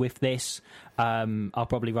that goes with this. I'll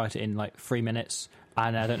probably write it in like 3 minutes.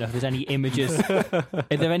 And I don't know if there's any images.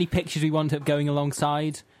 If there are any pictures we want going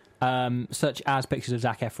alongside, such as pictures of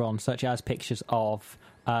Zac Efron, such as pictures of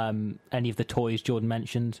any of the toys Jordan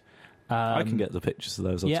mentioned. I can get the pictures of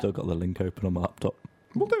those. I've still got the link open on my laptop.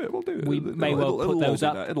 We'll do it. We may well put those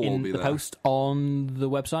up in the post on the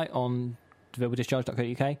website on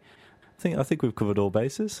verbaldischarge.co.uk. I think we've covered all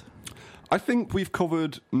bases. I think we've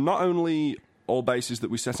covered not only all bases that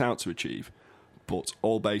we set out to achieve, but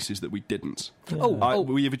all bases that we didn't. Yeah.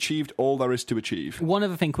 We have achieved all there is to achieve. One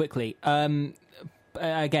other thing quickly.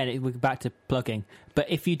 Again, we're back to plugging. But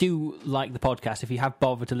if you do like the podcast, if you have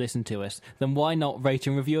bothered to listen to us, then why not rate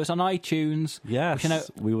and review us on iTunes? Yes, which I know,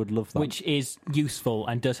 we would love that. which is useful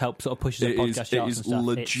and does help sort of push us up podcast charts It and is stuff.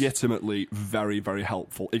 legitimately very, very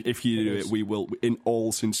helpful. If you do it, we will, in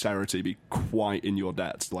all sincerity, be quite in your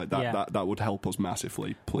debt. Like that, Yeah. that would help us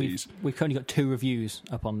massively. Please. We've currently got 2 reviews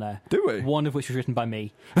up on there. Do we? One of which was written by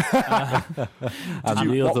me. And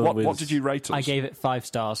the other What was- did you rate us? I gave it 5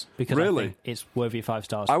 stars because I Really? think it's worthy of 5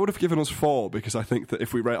 stars. I would have given us 4 because I think that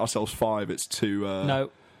if we rate ourselves 5, it's too.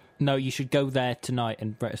 No, you should go there tonight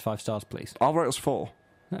and rate us 5 stars, please. I'll rate us 4.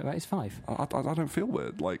 No, rate us 5. I don't feel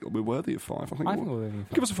like we're worthy of 5. I think we're worthy of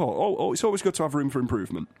 5. Give us a 4. Oh, it's always good to have room for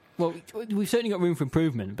improvement. Well, we've certainly got room for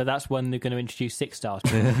improvement, but that's when they're going to introduce 6 stars.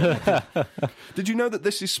 Did you know that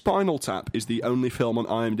This Is Spinal Tap is the only film on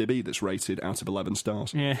IMDb that's rated out of 11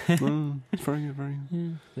 stars? Yeah. It's very good, very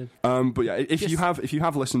good. But yeah, if you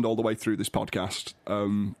have listened all the way through this podcast,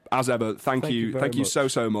 as ever, thank you very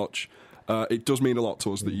so much. It does mean a lot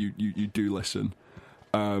to us that you do listen.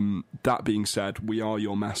 That being said, we are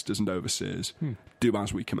your masters and overseers. Do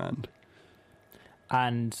as we command.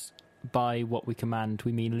 And by what we command,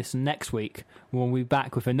 we mean listen next week when we'll be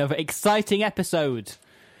back with another exciting episode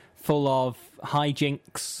full of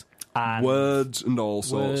hijinks and Words and all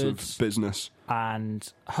sorts words. of business.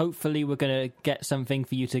 And hopefully we're going to get something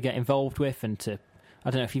for you to get involved with and to, I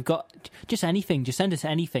don't know, if you've got just anything, just send us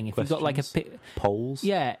anything. If you've got like a polls,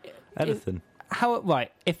 yeah, anything.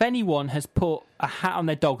 If anyone has put a hat on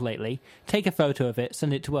their dog lately, take a photo of it,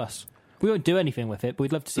 send it to us. We won't do anything with it, but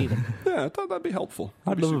we'd love to see them. Yeah, that'd be helpful.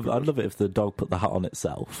 I'd love it if the dog put the hat on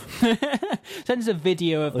itself. Send us a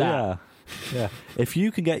video of that. Yeah. If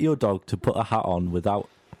you can get your dog to put a hat on without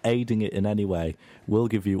aiding it in any way, we'll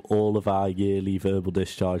give you all of our yearly verbal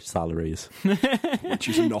discharge salaries. Which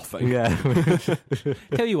is nothing. Yeah.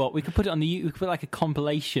 Tell you what, we could put it on we could put like a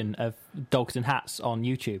compilation of dogs and hats on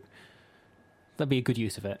YouTube. That'd be a good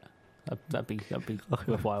use of it. That'd be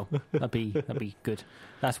worthwhile. That'd be good.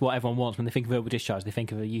 That's what everyone wants when they think of verbal discharge. They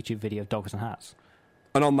think of a YouTube video of dogs and hats.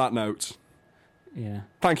 And on that note, Yeah.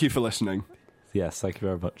 thank you for listening. Yes, thank you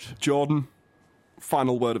very much. Jordan,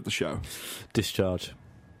 final word of the show. Discharge.